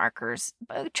biomarkers.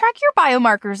 Track your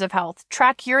biomarkers of health.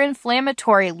 Track your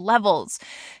inflammatory levels.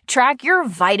 Track your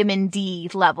vitamin D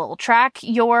level. Track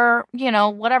your,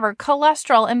 whatever,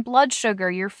 cholesterol and blood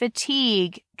sugar, your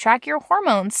fatigue. Track your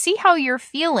hormones. See how you're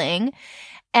feeling.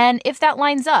 And if that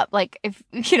lines up, like if,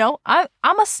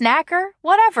 I'm a snacker,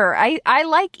 whatever. I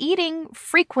like eating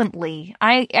frequently.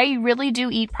 I really do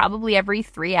eat probably every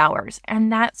 3 hours, and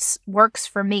that works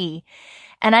for me.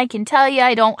 And I can tell you,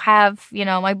 I don't have,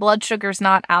 my blood sugar's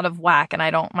not out of whack, and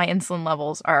my insulin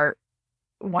levels are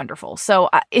wonderful. So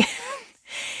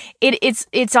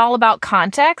it's all about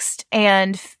context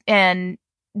and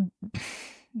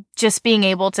just being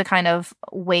able to kind of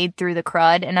wade through the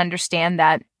crud and understand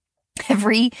that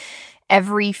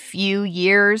every few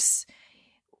years,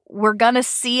 we're going to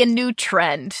see a new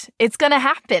trend. It's going to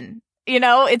happen.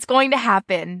 It's going to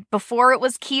happen. Before it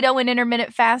was keto and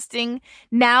intermittent fasting.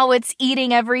 Now it's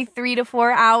eating every 3 to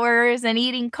 4 hours and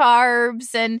eating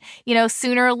carbs. And,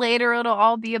 sooner or later, it'll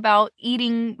all be about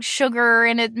eating sugar,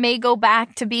 and it may go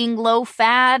back to being low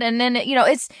fat. And then,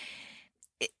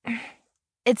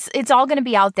 it's all going to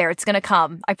be out there. It's going to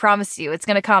come. I promise you, it's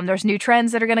going to come. There's new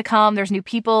trends that are going to come. There's new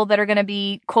people that are going to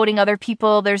be quoting other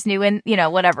people. There's new,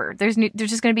 whatever. There's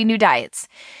just going to be new diets,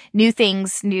 new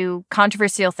things, new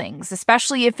controversial things,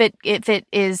 especially if it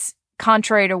is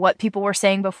contrary to what people were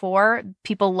saying before.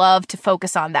 People love to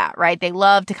focus on that, right? They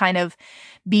love to kind of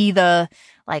be the,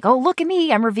 like, oh, look at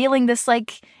me. I'm revealing this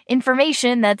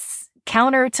information that's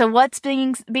counter to what's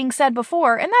being said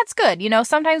before. And that's good.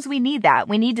 Sometimes we need that.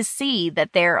 We need to see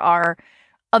that there are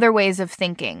other ways of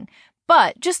thinking.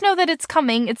 But just know that it's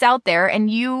coming, it's out there, and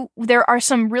there are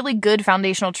some really good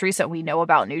foundational truths that we know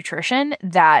about nutrition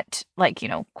that,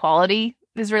 quality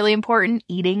is really important,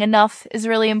 eating enough is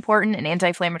really important, an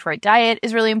anti-inflammatory diet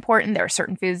is really important. There are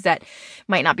certain foods that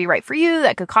might not be right for you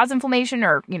that could cause inflammation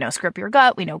or, screw up your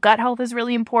gut. We know gut health is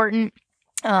really important.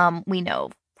 We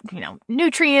know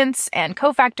nutrients and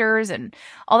cofactors and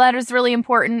all that is really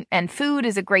important. And food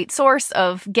is a great source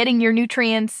of getting your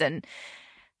nutrients. And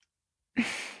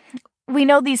we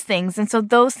know these things. And so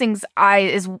those things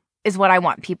is what I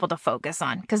want people to focus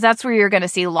on, because that's where you're going to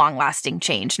see long lasting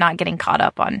change, not getting caught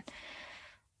up on,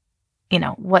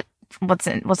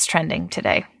 what's trending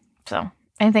today. So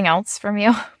anything else from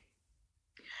you?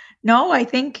 No, I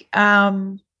think,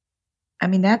 that's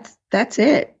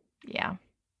it. Yeah.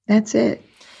 That's it.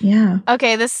 Yeah.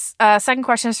 Okay, this second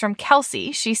question is from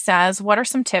Kelsey. She says, what are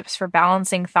some tips for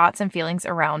balancing thoughts and feelings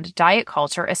around diet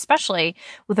culture, especially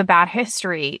with a bad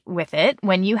history with it,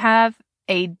 when you have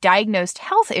a diagnosed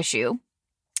health issue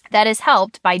that is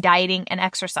helped by dieting and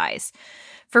exercise?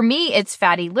 For me, it's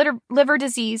fatty liver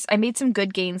disease. I made some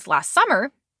good gains last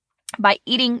summer by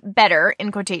eating better,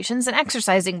 in quotations, and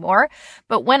exercising more,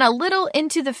 but went a little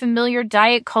into the familiar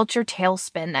diet culture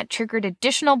tailspin that triggered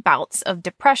additional bouts of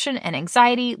depression and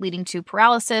anxiety, leading to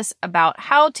paralysis about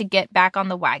how to get back on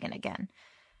the wagon again.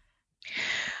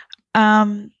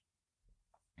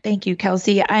 Thank you,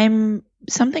 Kelsey.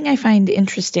 Something I find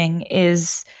interesting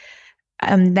is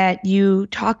that you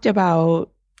talked about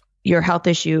your health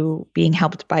issue being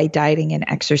helped by dieting and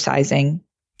exercising,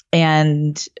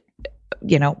 and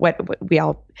what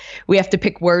we have to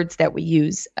pick words that we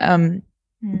use.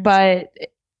 But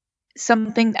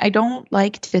something I don't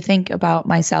like to think about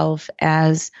myself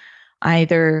as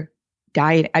either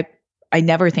diet. I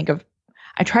never think of,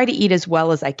 I try to eat as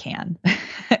well as I can.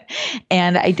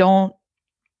 And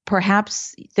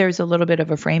perhaps there's a little bit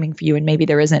of a framing for you, and maybe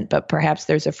there isn't, but perhaps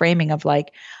there's a framing of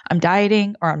like, I'm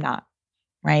dieting or I'm not,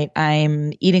 right?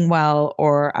 I'm eating well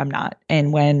or I'm not.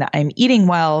 And when I'm eating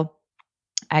well,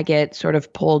 I get sort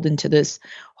of pulled into this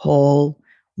whole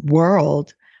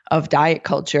world of diet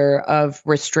culture, of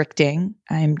restricting,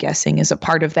 I'm guessing is a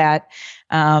part of that,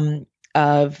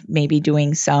 of maybe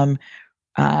doing some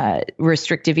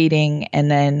restrictive eating and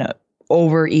then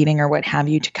overeating or what have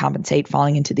you to compensate,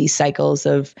 falling into these cycles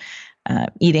of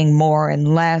eating more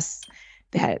and less.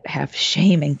 that have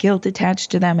shame and guilt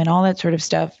attached to them and all that sort of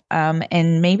stuff.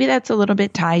 And maybe that's a little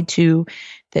bit tied to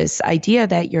this idea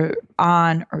that you're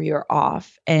on or you're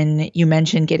off. And you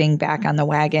mentioned getting back on the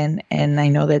wagon. And I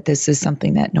know that this is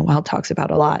something that Noelle talks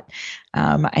about a lot.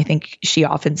 I think she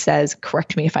often says,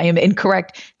 correct me if I am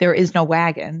incorrect, there is no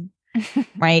wagon,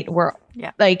 right? We're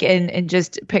like, and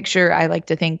just picture, I like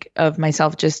to think of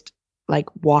myself just like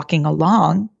walking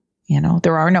along.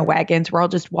 There are no wagons. We're all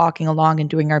just walking along and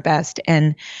doing our best.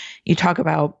 And you talk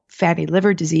about fatty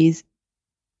liver disease.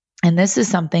 And this is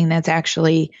something that's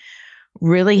actually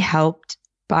really helped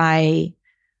by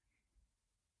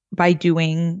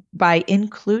including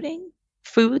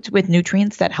foods with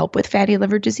nutrients that help with fatty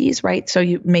liver disease, right? So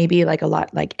you maybe like a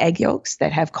lot like egg yolks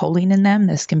that have choline in them.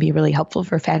 This can be really helpful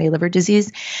for fatty liver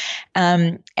disease.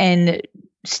 And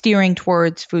steering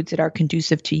towards foods that are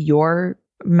conducive to your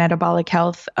metabolic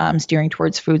health, steering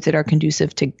towards foods that are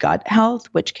conducive to gut health,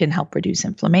 which can help reduce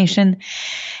inflammation.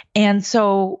 And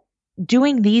so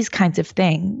doing these kinds of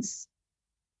things,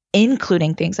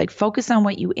 including things like focus on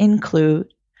what you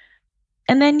include,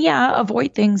 and then,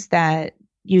 avoid things that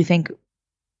you think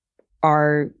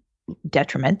are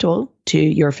detrimental to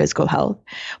your physical health.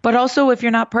 But also, if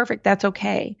you're not perfect, that's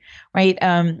okay, right?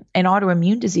 An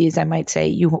autoimmune disease, I might say,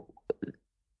 you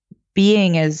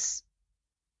being as,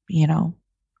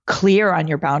 clear on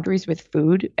your boundaries with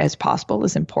food as possible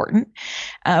is important.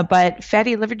 But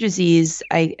fatty liver disease,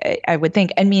 I would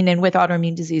think, and with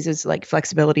autoimmune diseases, like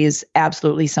flexibility is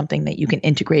absolutely something that you can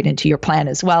integrate into your plan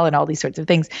as well, and all these sorts of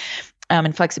things.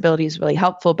 And flexibility is really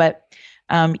helpful. But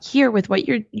here with what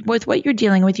you're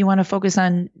dealing with, you want to focus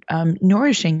on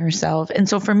nourishing yourself. And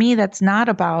so for me, that's not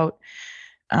about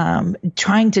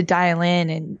trying to dial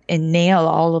in and nail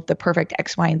all of the perfect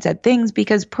X, Y, and Z things,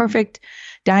 because perfect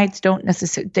diets don't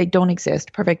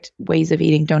exist. Perfect ways of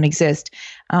eating don't exist.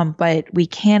 But we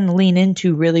can lean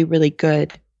into really, really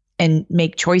good and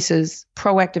make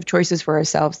proactive choices for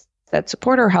ourselves that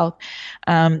support our health.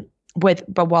 But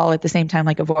while at the same time,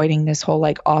 like avoiding this whole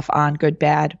like off on good,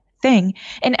 bad thing,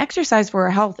 and exercise for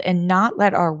our health and not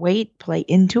let our weight play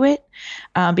into it.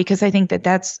 Because I think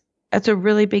that's a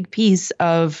really big piece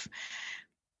of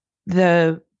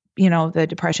the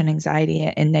depression, anxiety,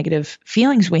 and negative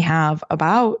feelings we have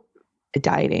about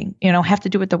dieting, have to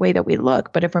do with the way that we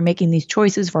look. But if we're making these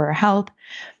choices for our health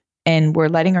and we're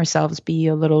letting ourselves be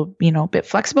a little, bit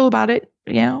flexible about it,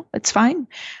 it's fine.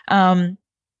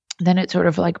 Then it sort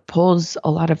of like pulls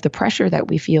a lot of the pressure that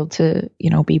we feel to,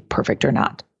 be perfect or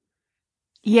not.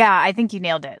 Yeah, I think you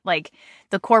nailed it. Like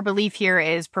the core belief here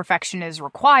is perfection is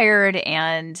required,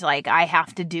 and like I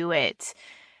have to do it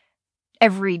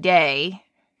every day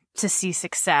to see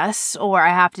success, or I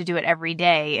have to do it every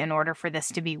day in order for this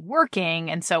to be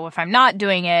working. And so if I'm not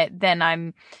doing it, then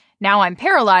I'm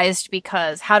paralyzed,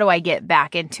 because how do I get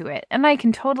back into it? And I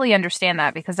can totally understand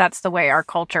that, because that's the way our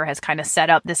culture has kind of set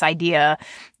up this idea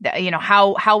that,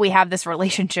 how we have this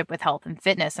relationship with health and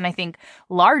fitness. And I think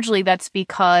largely that's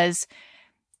because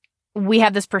we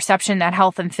have this perception that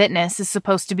health and fitness is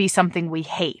supposed to be something we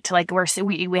hate. Like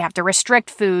we have to restrict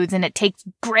foods, and it takes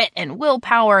grit and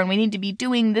willpower, and we need to be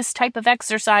doing this type of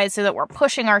exercise so that we're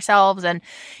pushing ourselves, and,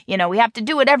 we have to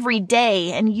do it every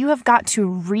day. And you have got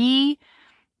to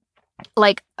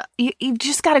you've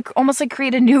just got to almost like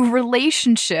create a new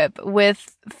relationship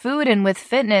with food and with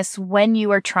fitness when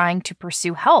you are trying to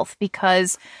pursue health,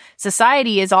 because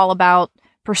society is all about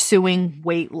pursuing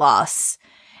weight loss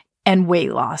and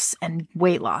weight loss and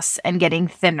weight loss and getting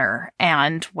thinner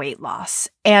and weight loss.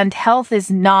 And health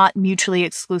is not mutually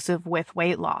exclusive with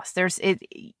weight loss.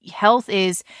 Health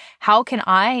is, how can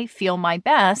I feel my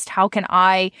best? How can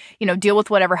I, deal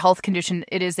with whatever health condition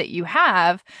it is that you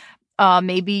have?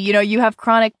 Maybe, you have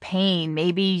chronic pain.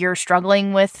 Maybe you're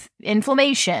struggling with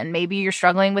inflammation. Maybe you're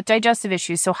struggling with digestive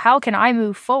issues. So how can I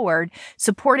move forward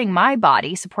supporting my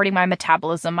body, supporting my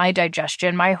metabolism, my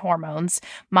digestion, my hormones,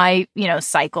 my,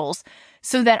 cycles,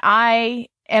 so that I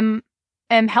am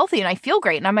healthy and I feel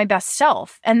great and I'm my best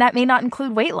self. And that may not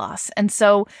include weight loss. And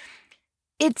so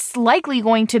it's likely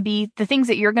going to be the things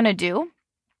that you're going to do.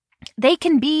 They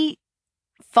can be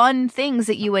fun things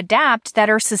that you adapt that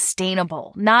are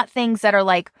sustainable, not things that are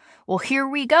like, well, here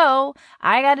we go.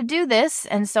 I got to do this.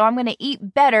 And so I'm going to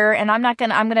eat better, and I'm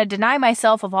going to deny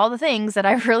myself of all the things that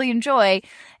I really enjoy.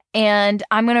 And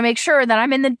I'm going to make sure that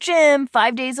I'm in the gym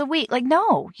 5 days a week. Like,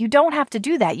 no, you don't have to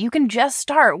do that. You can just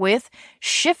start with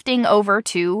shifting over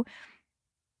to,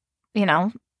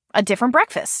 a different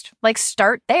breakfast. Like,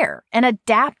 start there and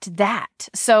adapt that.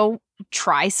 So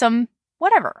try some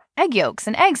whatever, egg yolks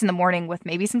and eggs in the morning with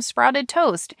maybe some sprouted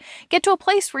toast. Get to a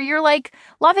place where you're like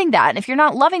loving that. And if you're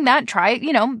not loving that, try,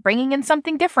 bringing in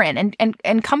something different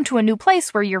and come to a new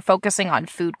place where you're focusing on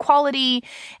food quality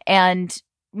and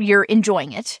you're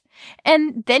enjoying it.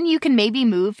 And then you can maybe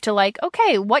move to like,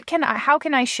 okay, how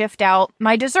can I shift out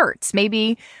my desserts?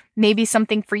 Maybe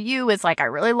something for you is like, I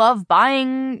really love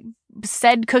buying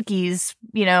said cookies,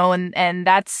 and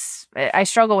I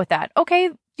struggle with that. Okay,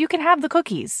 you can have the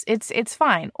cookies. It's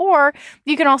fine. Or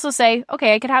you can also say,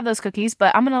 okay, I could have those cookies,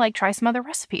 but I'm going to like try some other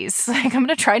recipes. Like I'm going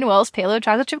to try Noelle's Paleo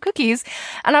chocolate chip cookies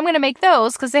and I'm going to make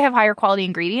those because they have higher quality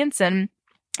ingredients and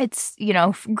it's,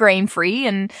 grain free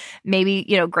and maybe,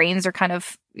 grains are kind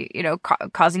of,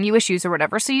 causing you issues or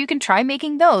whatever. So you can try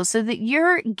making those so that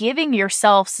you're giving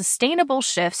yourself sustainable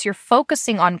shifts. You're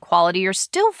focusing on quality. You're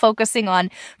still focusing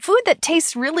on food that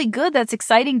tastes really good. That's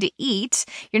exciting to eat.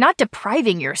 You're not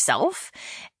depriving yourself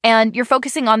and you're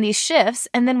focusing on these shifts.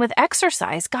 And then with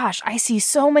exercise, gosh, I see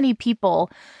so many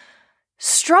people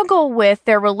struggle with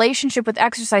their relationship with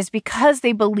exercise because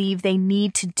they believe they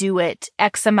need to do it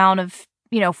X amount of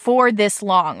for this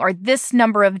long or this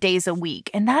number of days a week.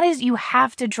 And that is, you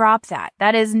have to drop that.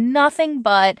 That is nothing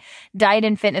but diet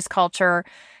and fitness culture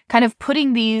kind of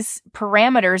putting these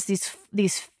parameters,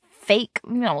 these fake,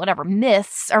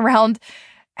 myths around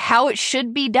how it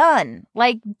should be done.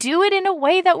 Like, do it in a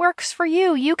way that works for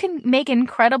you. You can make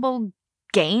incredible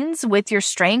gains with your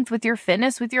strength, with your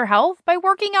fitness, with your health by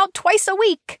working out twice a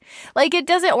week. Like it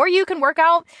doesn't, or you can work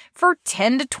out for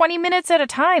 10 to 20 minutes at a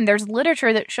time. There's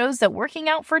literature that shows that working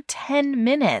out for 10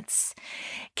 minutes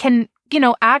can,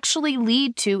 actually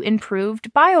lead to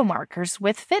improved biomarkers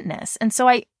with fitness. And so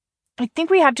I think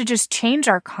we have to just change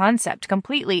our concept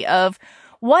completely of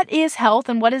what is health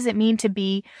and what does it mean to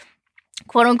be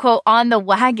quote unquote on the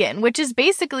wagon, which is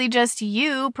basically just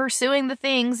you pursuing the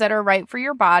things that are right for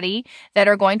your body, that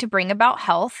are going to bring about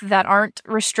health, that aren't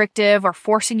restrictive or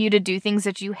forcing you to do things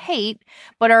that you hate,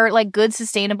 but are like good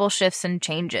sustainable shifts and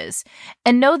changes.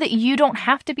 And know that you don't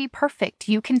have to be perfect.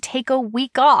 You can take a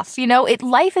week off.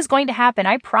 Life is going to happen.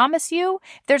 I promise you,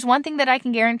 if there's one thing that I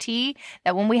can guarantee,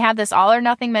 that when we have this all or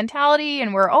nothing mentality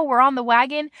and we're on the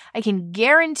wagon, I can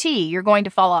guarantee you're going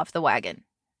to fall off the wagon.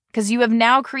 Because you have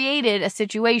now created a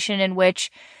situation in which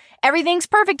everything's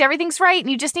perfect, everything's right, and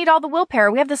you just need all the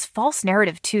willpower. We have this false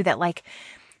narrative, too, that, like,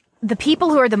 the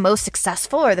people who are the most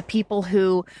successful are the people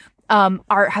who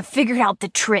have figured out the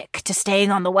trick to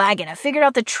staying on the wagon, have figured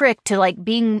out the trick to, like,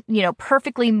 being,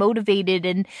 perfectly motivated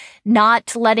and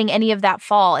not letting any of that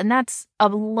fall. And that's a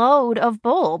load of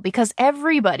bull because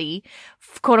everybody,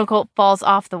 quote unquote, falls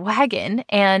off the wagon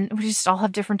and we just all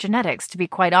have different genetics, to be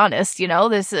quite honest.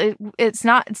 It's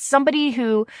not somebody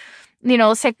who,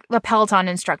 let's take a Peloton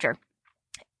instructor.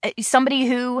 Somebody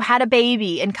who had a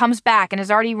baby and comes back and is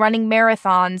already running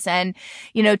marathons and,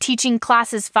 teaching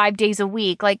classes 5 days a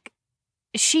week. Like,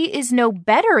 she is no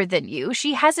better than you.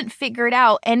 She hasn't figured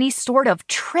out any sort of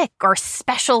trick or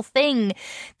special thing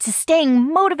to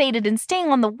staying motivated and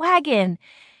staying on the wagon.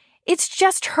 It's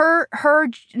just her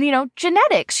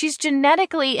genetics. She's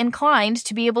genetically inclined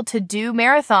to be able to do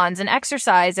marathons and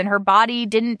exercise, and her body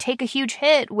didn't take a huge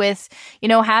hit with,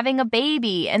 having a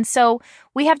baby. And so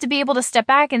we have to be able to step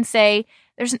back and say,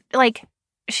 there's like,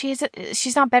 she's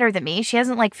not better than me. She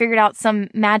hasn't like figured out some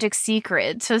magic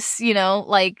secret to,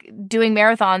 like doing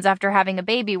marathons after having a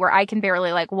baby where I can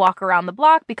barely like walk around the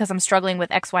block because I'm struggling with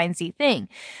X, Y, and Z thing.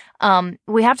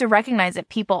 We have to recognize that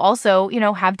people also,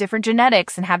 have different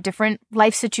genetics and have different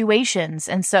life situations.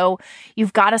 And so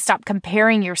you've got to stop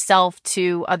comparing yourself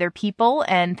to other people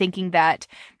and thinking that,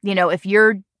 if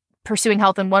you're pursuing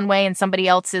health in one way and somebody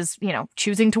else is,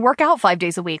 choosing to work out 5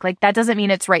 days a week, like that doesn't mean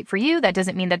it's right for you. That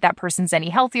doesn't mean that person's any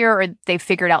healthier or they've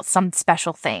figured out some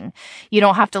special thing. You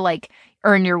don't have to like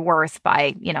earn your worth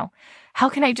by, how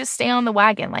can I just stay on the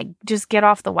wagon? Like just get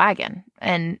off the wagon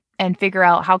and figure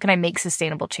out how can I make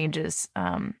sustainable changes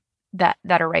that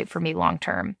are right for me long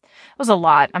term. It was a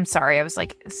lot. I'm sorry. I was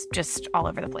like just all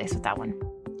over the place with that one.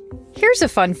 Here's a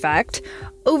fun fact.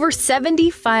 Over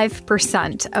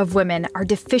 75% of women are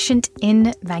deficient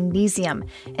in magnesium.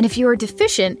 And if you are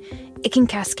deficient, it can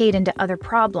cascade into other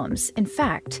problems. In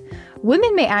fact,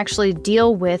 women may actually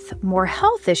deal with more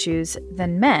health issues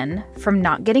than men from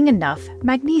not getting enough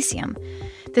magnesium.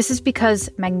 This is because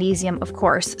magnesium, of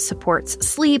course, supports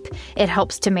sleep, it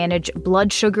helps to manage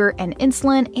blood sugar and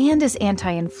insulin, and is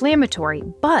anti-inflammatory,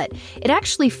 but it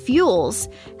actually fuels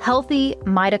healthy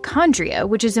mitochondria,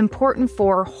 which is important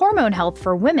for hormone health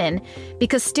for women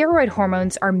because steroid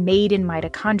hormones are made in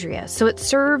mitochondria, so it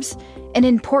serves an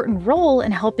important role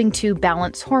in helping to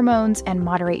balance hormones and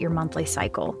moderate your monthly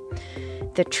cycle.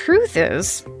 The truth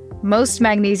is, Most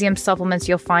magnesium supplements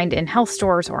you'll find in health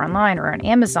stores or online or on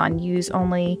Amazon use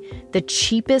only the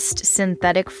cheapest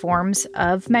synthetic forms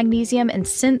of magnesium. And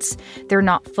since they're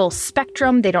not full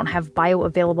spectrum, they don't have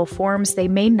bioavailable forms, they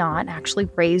may not actually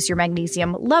raise your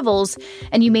magnesium levels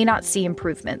and you may not see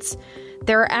improvements.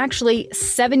 There are actually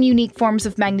 7 unique forms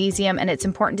of magnesium, and it's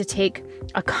important to take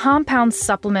a compound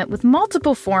supplement with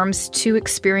multiple forms to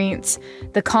experience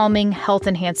the calming,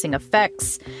 health-enhancing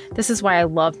effects. This is why I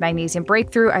love Magnesium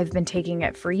Breakthrough. I've been taking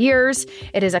it for years.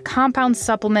 It is a compound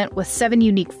supplement with 7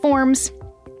 unique forms.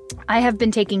 I have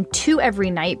been taking 2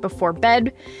 every night before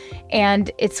bed,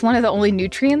 and it's one of the only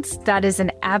nutrients that is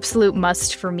an absolute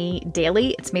must for me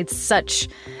daily. It's made such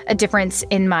a difference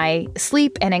in my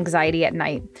sleep and anxiety at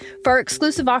night. For our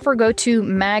exclusive offer, go to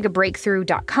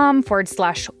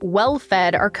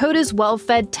magbreakthrough.com/wellfed. Our code is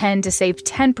wellfed10 to save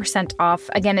 10% off.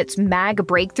 Again, it's Mag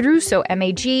Breakthrough, so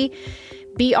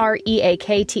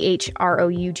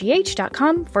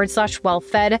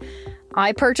MAGBreakthrough.com/wellfed.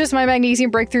 I purchased my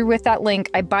Magnesium Breakthrough with that link.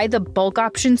 I buy the bulk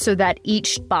option so that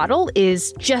each bottle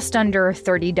is just under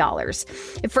 $30.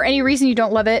 If for any reason you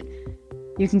don't love it,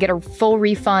 you can get a full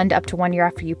refund up to 1 year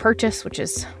after you purchase, which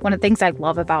is one of the things I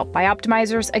love about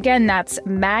Bioptimizers. Again, that's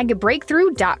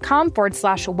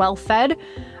magbreakthrough.com/wellfed.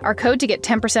 Our code to get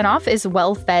 10% off is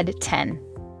wellfed10.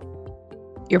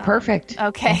 You're perfect.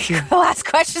 Okay. The last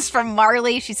question is from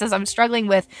Marley. She says, I'm struggling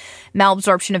with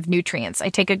malabsorption of nutrients. I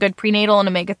take a good prenatal and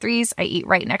omega-3s. I eat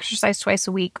right and exercise twice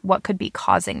a week. What could be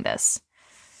causing this?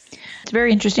 It's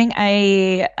very interesting.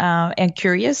 I am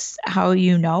curious how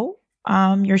you know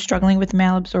you're struggling with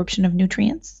malabsorption of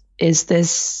nutrients. Is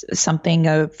this something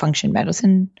a function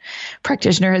medicine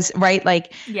practitioner has, right?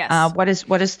 Like, yes. What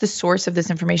is the source of this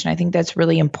information? I think that's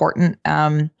really important.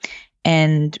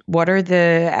 And what are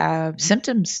the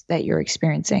symptoms that you're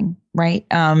experiencing, right?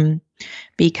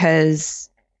 Because,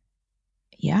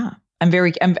 yeah,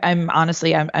 I'm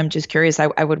honestly, I'm just curious.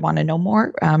 I would want to know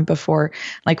more before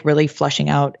like really fleshing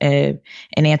out an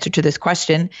answer to this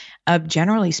question.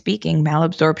 Generally speaking,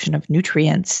 malabsorption of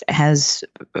nutrients has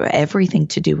everything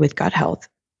to do with gut health.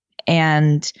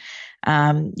 And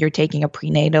you're taking a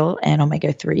prenatal and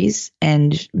omega-3s,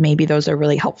 and maybe those are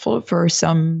really helpful for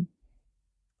some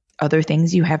other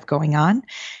things you have going on.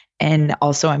 And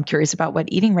also I'm curious about what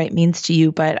eating right means to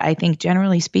you. But I think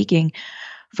generally speaking,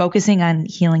 focusing on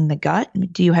healing the gut.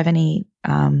 Do you have any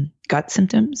gut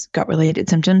symptoms, gut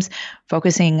related symptoms?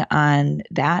 Focusing on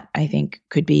that, I think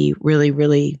could be really,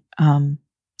 really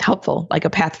helpful, like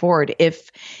a path forward. If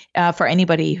for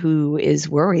anybody who is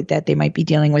worried that they might be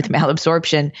dealing with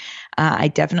malabsorption, I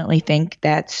definitely think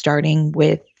that starting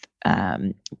with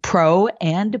pro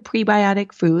and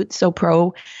prebiotic foods. So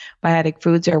probiotic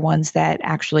foods are ones that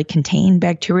actually contain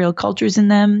bacterial cultures in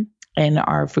them and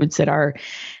are foods that are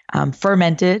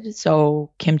fermented.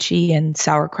 So kimchi and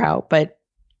sauerkraut, but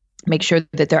make sure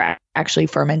that they're actually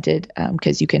fermented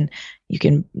because you can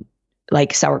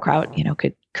like sauerkraut,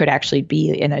 could actually be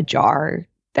in a jar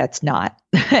that's not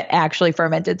actually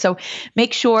fermented. So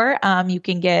make sure you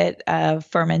can get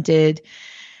fermented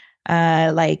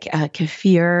like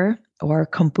kefir or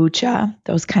kombucha,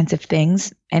 those kinds of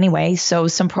things. Anyway, so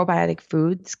some probiotic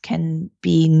foods can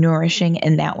be nourishing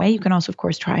in that way. You can also, of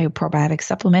course, try a probiotic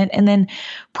supplement. And then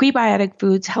prebiotic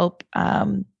foods help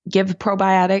give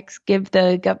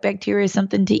the gut bacteria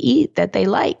something to eat that they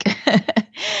like.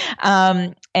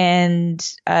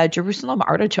 And Jerusalem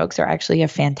artichokes are actually a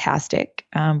fantastic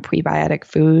prebiotic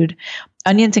food.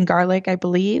 Onions and garlic, I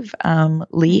believe,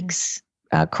 leeks.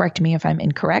 Correct me if I'm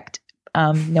incorrect,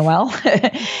 Noelle.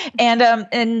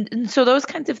 and so those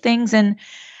kinds of things, and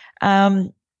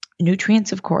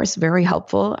nutrients, of course, very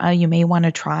helpful. You may want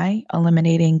to try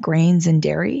eliminating grains and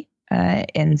dairy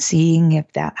and seeing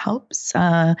if that helps.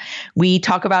 We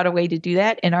talk about a way to do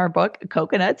that in our book,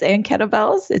 Coconuts and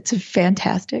Kettlebells. It's a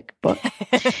fantastic book.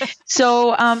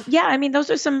 So,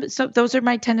 those are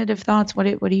my tentative thoughts. What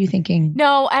are you thinking?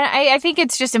 No, I think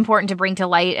it's just important to bring to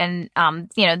light, and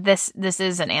this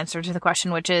is an answer to the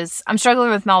question, which is I'm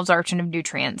struggling with malabsorption of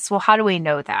nutrients. Well, how do we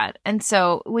know that? And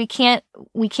so we can't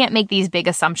make these big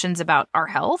assumptions about our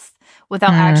health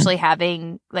without actually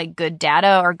having like good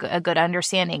data or a good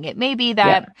understanding. It may be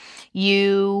that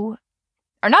you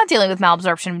are not dealing with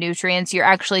malabsorption of nutrients. You're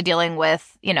actually dealing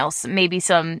with,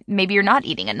 maybe you're not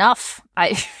eating enough.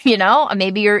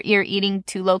 Maybe you're eating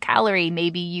too low calorie.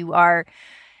 Maybe you are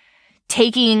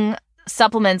taking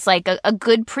supplements. Like a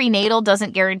good prenatal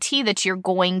doesn't guarantee that you're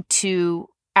going to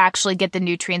actually get the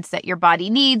nutrients that your body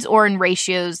needs or in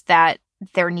ratios that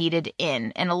they're needed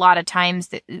in. And a lot of times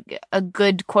a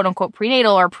good quote unquote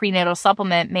prenatal or prenatal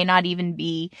supplement may not even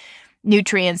be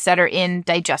nutrients that are in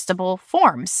digestible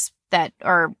forms. that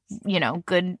are,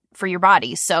 good for your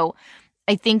body. So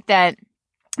I think that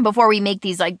before we make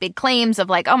these like big claims of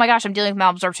like, oh my gosh, I'm dealing with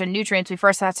malabsorption of nutrients, we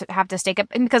first have to stake up,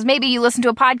 because maybe you listen to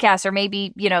a podcast, or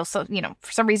maybe,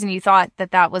 for some reason you thought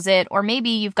that was it, or maybe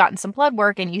you've gotten some blood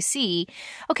work and you see,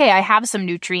 okay, I have some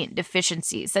nutrient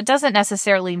deficiencies. That doesn't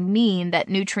necessarily mean that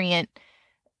nutrient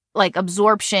like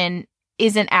absorption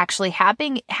isn't actually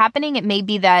happening. It may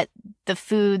be that the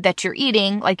food that you're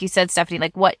eating, like you said, Stephanie,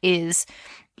 like what is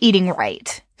eating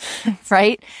right,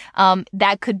 right?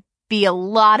 That could be a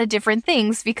lot of different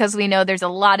things, because we know there's a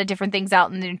lot of different things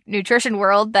out in the nutrition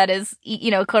world that is,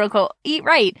 quote unquote, eat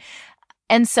right.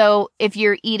 And so if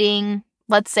you're eating,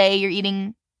 let's say you're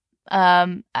eating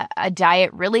a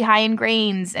diet really high in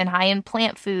grains and high in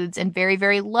plant foods and very,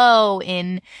 very low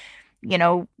in,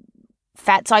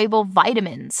 fat soluble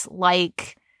vitamins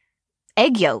like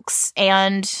egg yolks,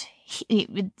 and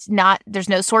there's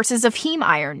no sources of heme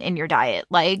iron in your diet,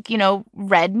 like,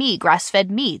 red meat, grass-fed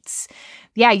meats.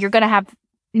 Yeah, you're going to have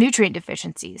nutrient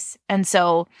deficiencies. And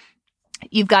so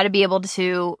you've got to be able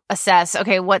to assess,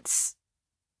 okay, what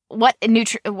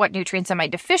nutrients am I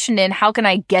deficient in? How can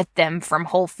I get them from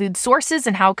whole food sources?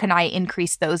 And how can I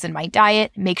increase those in my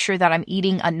diet? Make sure that I'm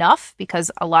eating enough,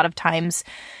 because a lot of times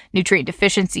nutrient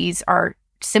deficiencies are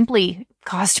simply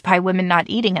caused by women not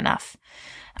eating enough.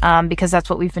 Because that's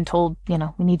what we've been told,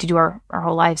 we need to do our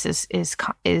whole lives is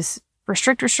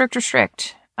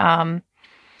restrict.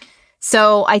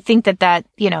 So I think that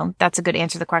that's a good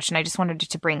answer to the question. I just wanted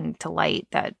to bring to light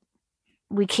that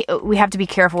we have to be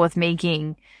careful with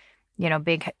making,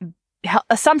 big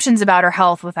assumptions about our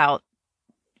health without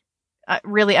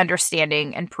really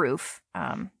understanding and proof.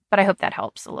 But I hope that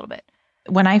helps a little bit.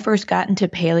 When I first got into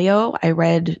paleo, I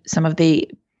read some of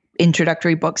the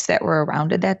introductory books that were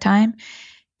around at that time.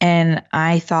 And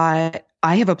I thought,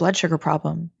 I have a blood sugar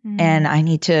problem and I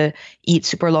need to eat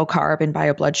super low carb and buy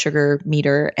a blood sugar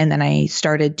meter. And then I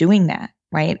started doing that,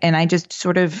 right? And I just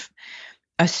sort of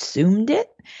assumed it.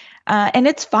 And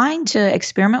it's fine to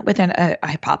experiment with a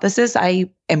hypothesis. I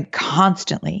am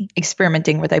constantly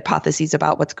experimenting with hypotheses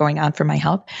about what's going on for my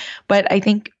health. But I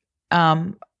think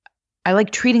I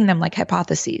like treating them like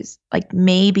hypotheses. Like,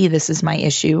 maybe this is my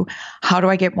issue. How do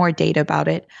I get more data about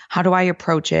it? How do I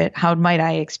approach it? How might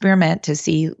I experiment to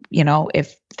see,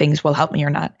 if things will help me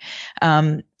or not?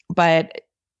 But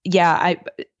yeah,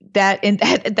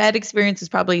 that experience is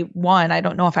probably one. I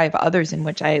don't know if I have others in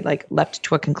which I like leapt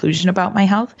to a conclusion about my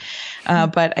health.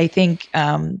 But I think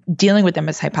dealing with them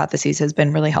as hypotheses has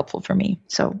been really helpful for me.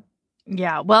 So.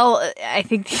 Yeah. Well, I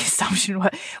think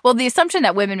the assumption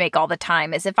that women make all the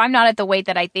time is, if I'm not at the weight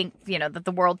that I think, that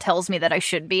the world tells me that I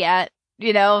should be at,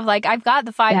 like I've got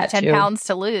the 5 to 10 pounds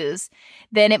to lose,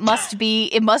 then it must be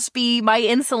my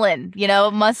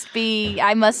insulin,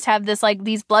 I must have this, like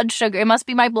these blood sugar. It must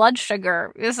be my blood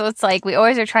sugar. So it's like, we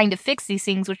always are trying to fix these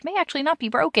things, which may actually not be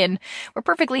broken. We're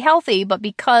perfectly healthy, but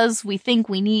because we think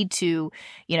we need to,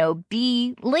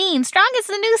 be lean, strong is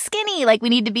the new skinny, like we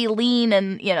need to be lean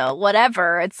and,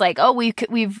 whatever. It's like, oh, we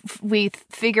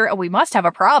figure, oh, we must have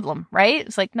a problem, right?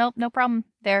 It's like, nope, no problem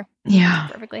there. Yeah.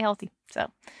 Perfectly healthy.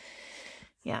 So.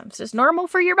 Yeah, it's just normal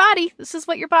for your body. This is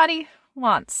what your body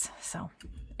wants. So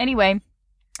anyway,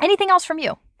 anything else from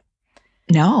you?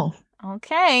 No.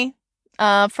 Okay.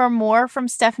 For more from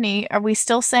Stephanie, are we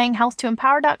still saying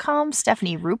health2empower.com,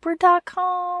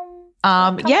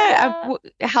 stephanieruper.com?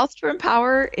 Health to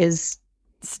Empower is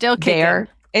still kicking. There.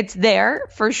 It's there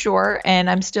for sure. And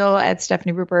I'm still at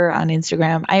Stephanie Ruper on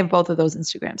Instagram. I have both of those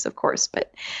Instagrams, of course.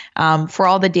 But for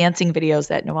all the dancing videos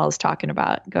that Noelle is talking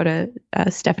about, go to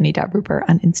stephanie.ruper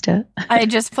on Insta. I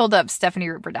just pulled up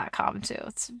stephanieruper.com too.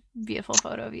 It's a beautiful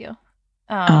photo of you.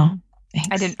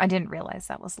 Thanks. I didn't realize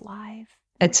that was live.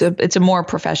 It's a more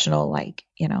professional,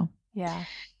 Yeah.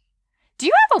 Do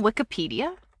you have a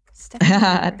Wikipedia?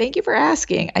 Thank you for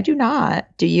asking. I do not.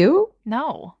 Do you?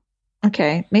 No.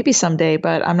 Okay, maybe someday,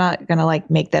 but I'm not gonna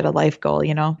make that a life goal,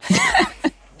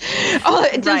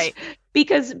 Right.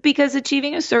 Because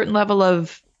achieving a certain level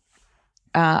of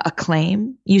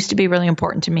acclaim used to be really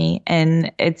important to me,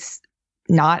 and it's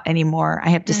not anymore. I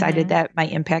have decided that my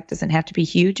impact doesn't have to be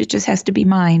huge; it just has to be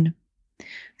mine.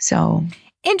 So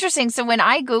interesting. So when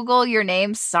I Google your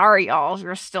name, sorry y'all,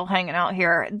 you're still hanging out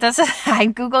here. I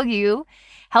Google you,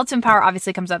 Health to Empower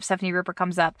obviously comes up, Stephanie Ruper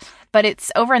comes up, but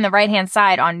it's over on the right hand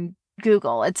side on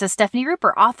Google. It's a Stephanie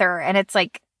Ruper author, and it's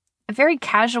like a very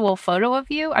casual photo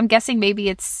of you. I'm guessing maybe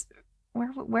it's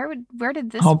where did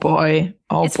this? Oh boy!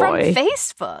 It's from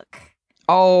Facebook.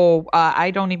 Oh, I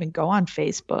don't even go on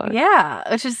Facebook.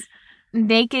 Yeah, which is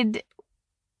Naked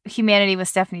Humanity with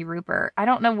Stephanie Ruper. I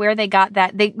don't know where they got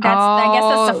that. I guess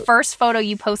that's the first photo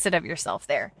you posted of yourself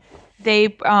there.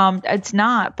 It's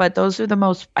not, but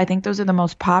I think those are the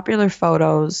most popular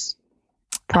photos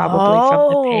probably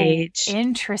from the page.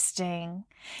 Interesting.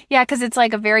 Yeah, because it's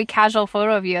like a very casual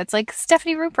photo of you. It's like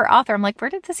Stephanie Rupert, author. I'm like, where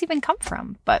did this even come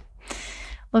from? But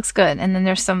looks good. And then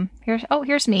there's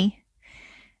here's me.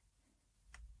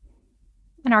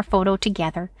 And our photo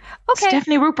together. Okay.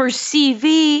 Stephanie Rupert's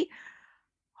CV.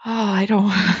 Oh, I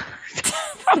don't.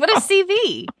 What is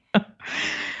CV?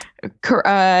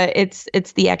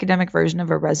 It's the academic version of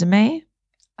a resume.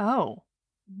 Oh.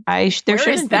 There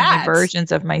shouldn't be any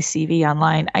versions of my CV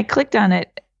online. I clicked on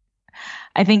it.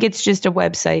 I think it's just a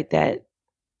website that,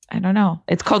 I don't know.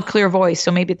 It's called Clear Voice,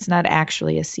 so maybe it's not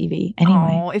actually a CV.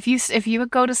 Anyway. Oh, if you would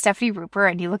go to Stephanie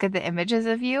Rupert and you look at the images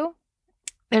of you,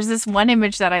 there's this one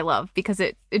image that I love because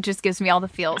it just gives me all the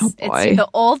feels. Oh, boy. It's the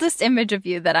oldest image of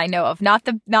you that I know of, not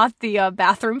the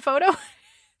bathroom photo.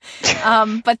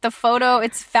 But the photo,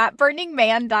 it's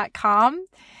fatburningman.com.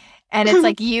 And it's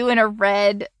like you in a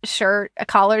red shirt, a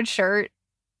collared shirt.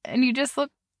 And you just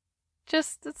look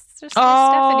it's just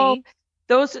Stephanie.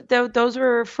 Those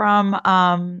were from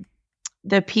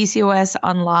the PCOS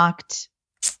Unlocked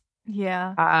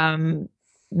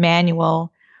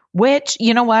manual, which,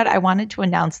 you know what? I wanted to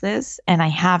announce this and I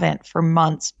haven't for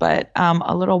months, but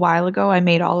a little while ago, I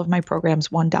made all of my programs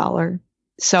 $1.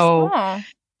 So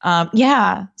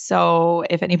so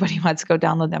if anybody wants to go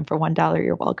download them for $1,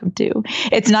 you're welcome to.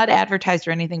 It's not advertised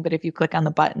or anything, but if you click on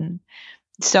the button.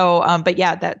 So, but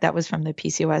yeah, that was from the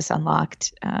PCOS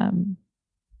Unlocked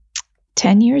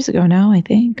 10 years ago now, I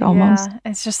think, almost. Yeah,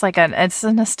 it's just like it's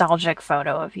a nostalgic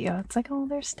photo of you. It's like, oh,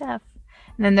 there's Steph.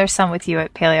 And then there's some with you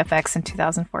at PaleoFX in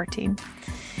 2014.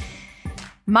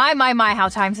 My, how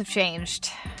times have changed.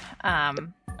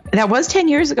 That was 10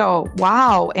 years ago.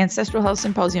 Wow. Ancestral Health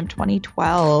Symposium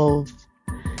 2012.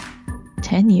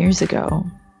 10 years ago.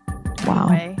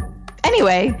 Wow.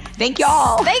 Anyway, thank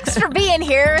y'all. Thanks for being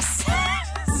here.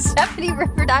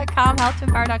 StephanieRupert.com,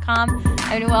 HealthToEmpower.com,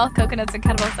 Emmanuel,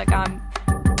 CoconutsandKettlebells.com,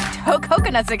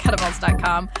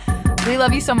 CoconutsandKettlebells.com. We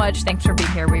love you so much. Thanks for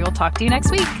being here. We will talk to you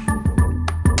next week.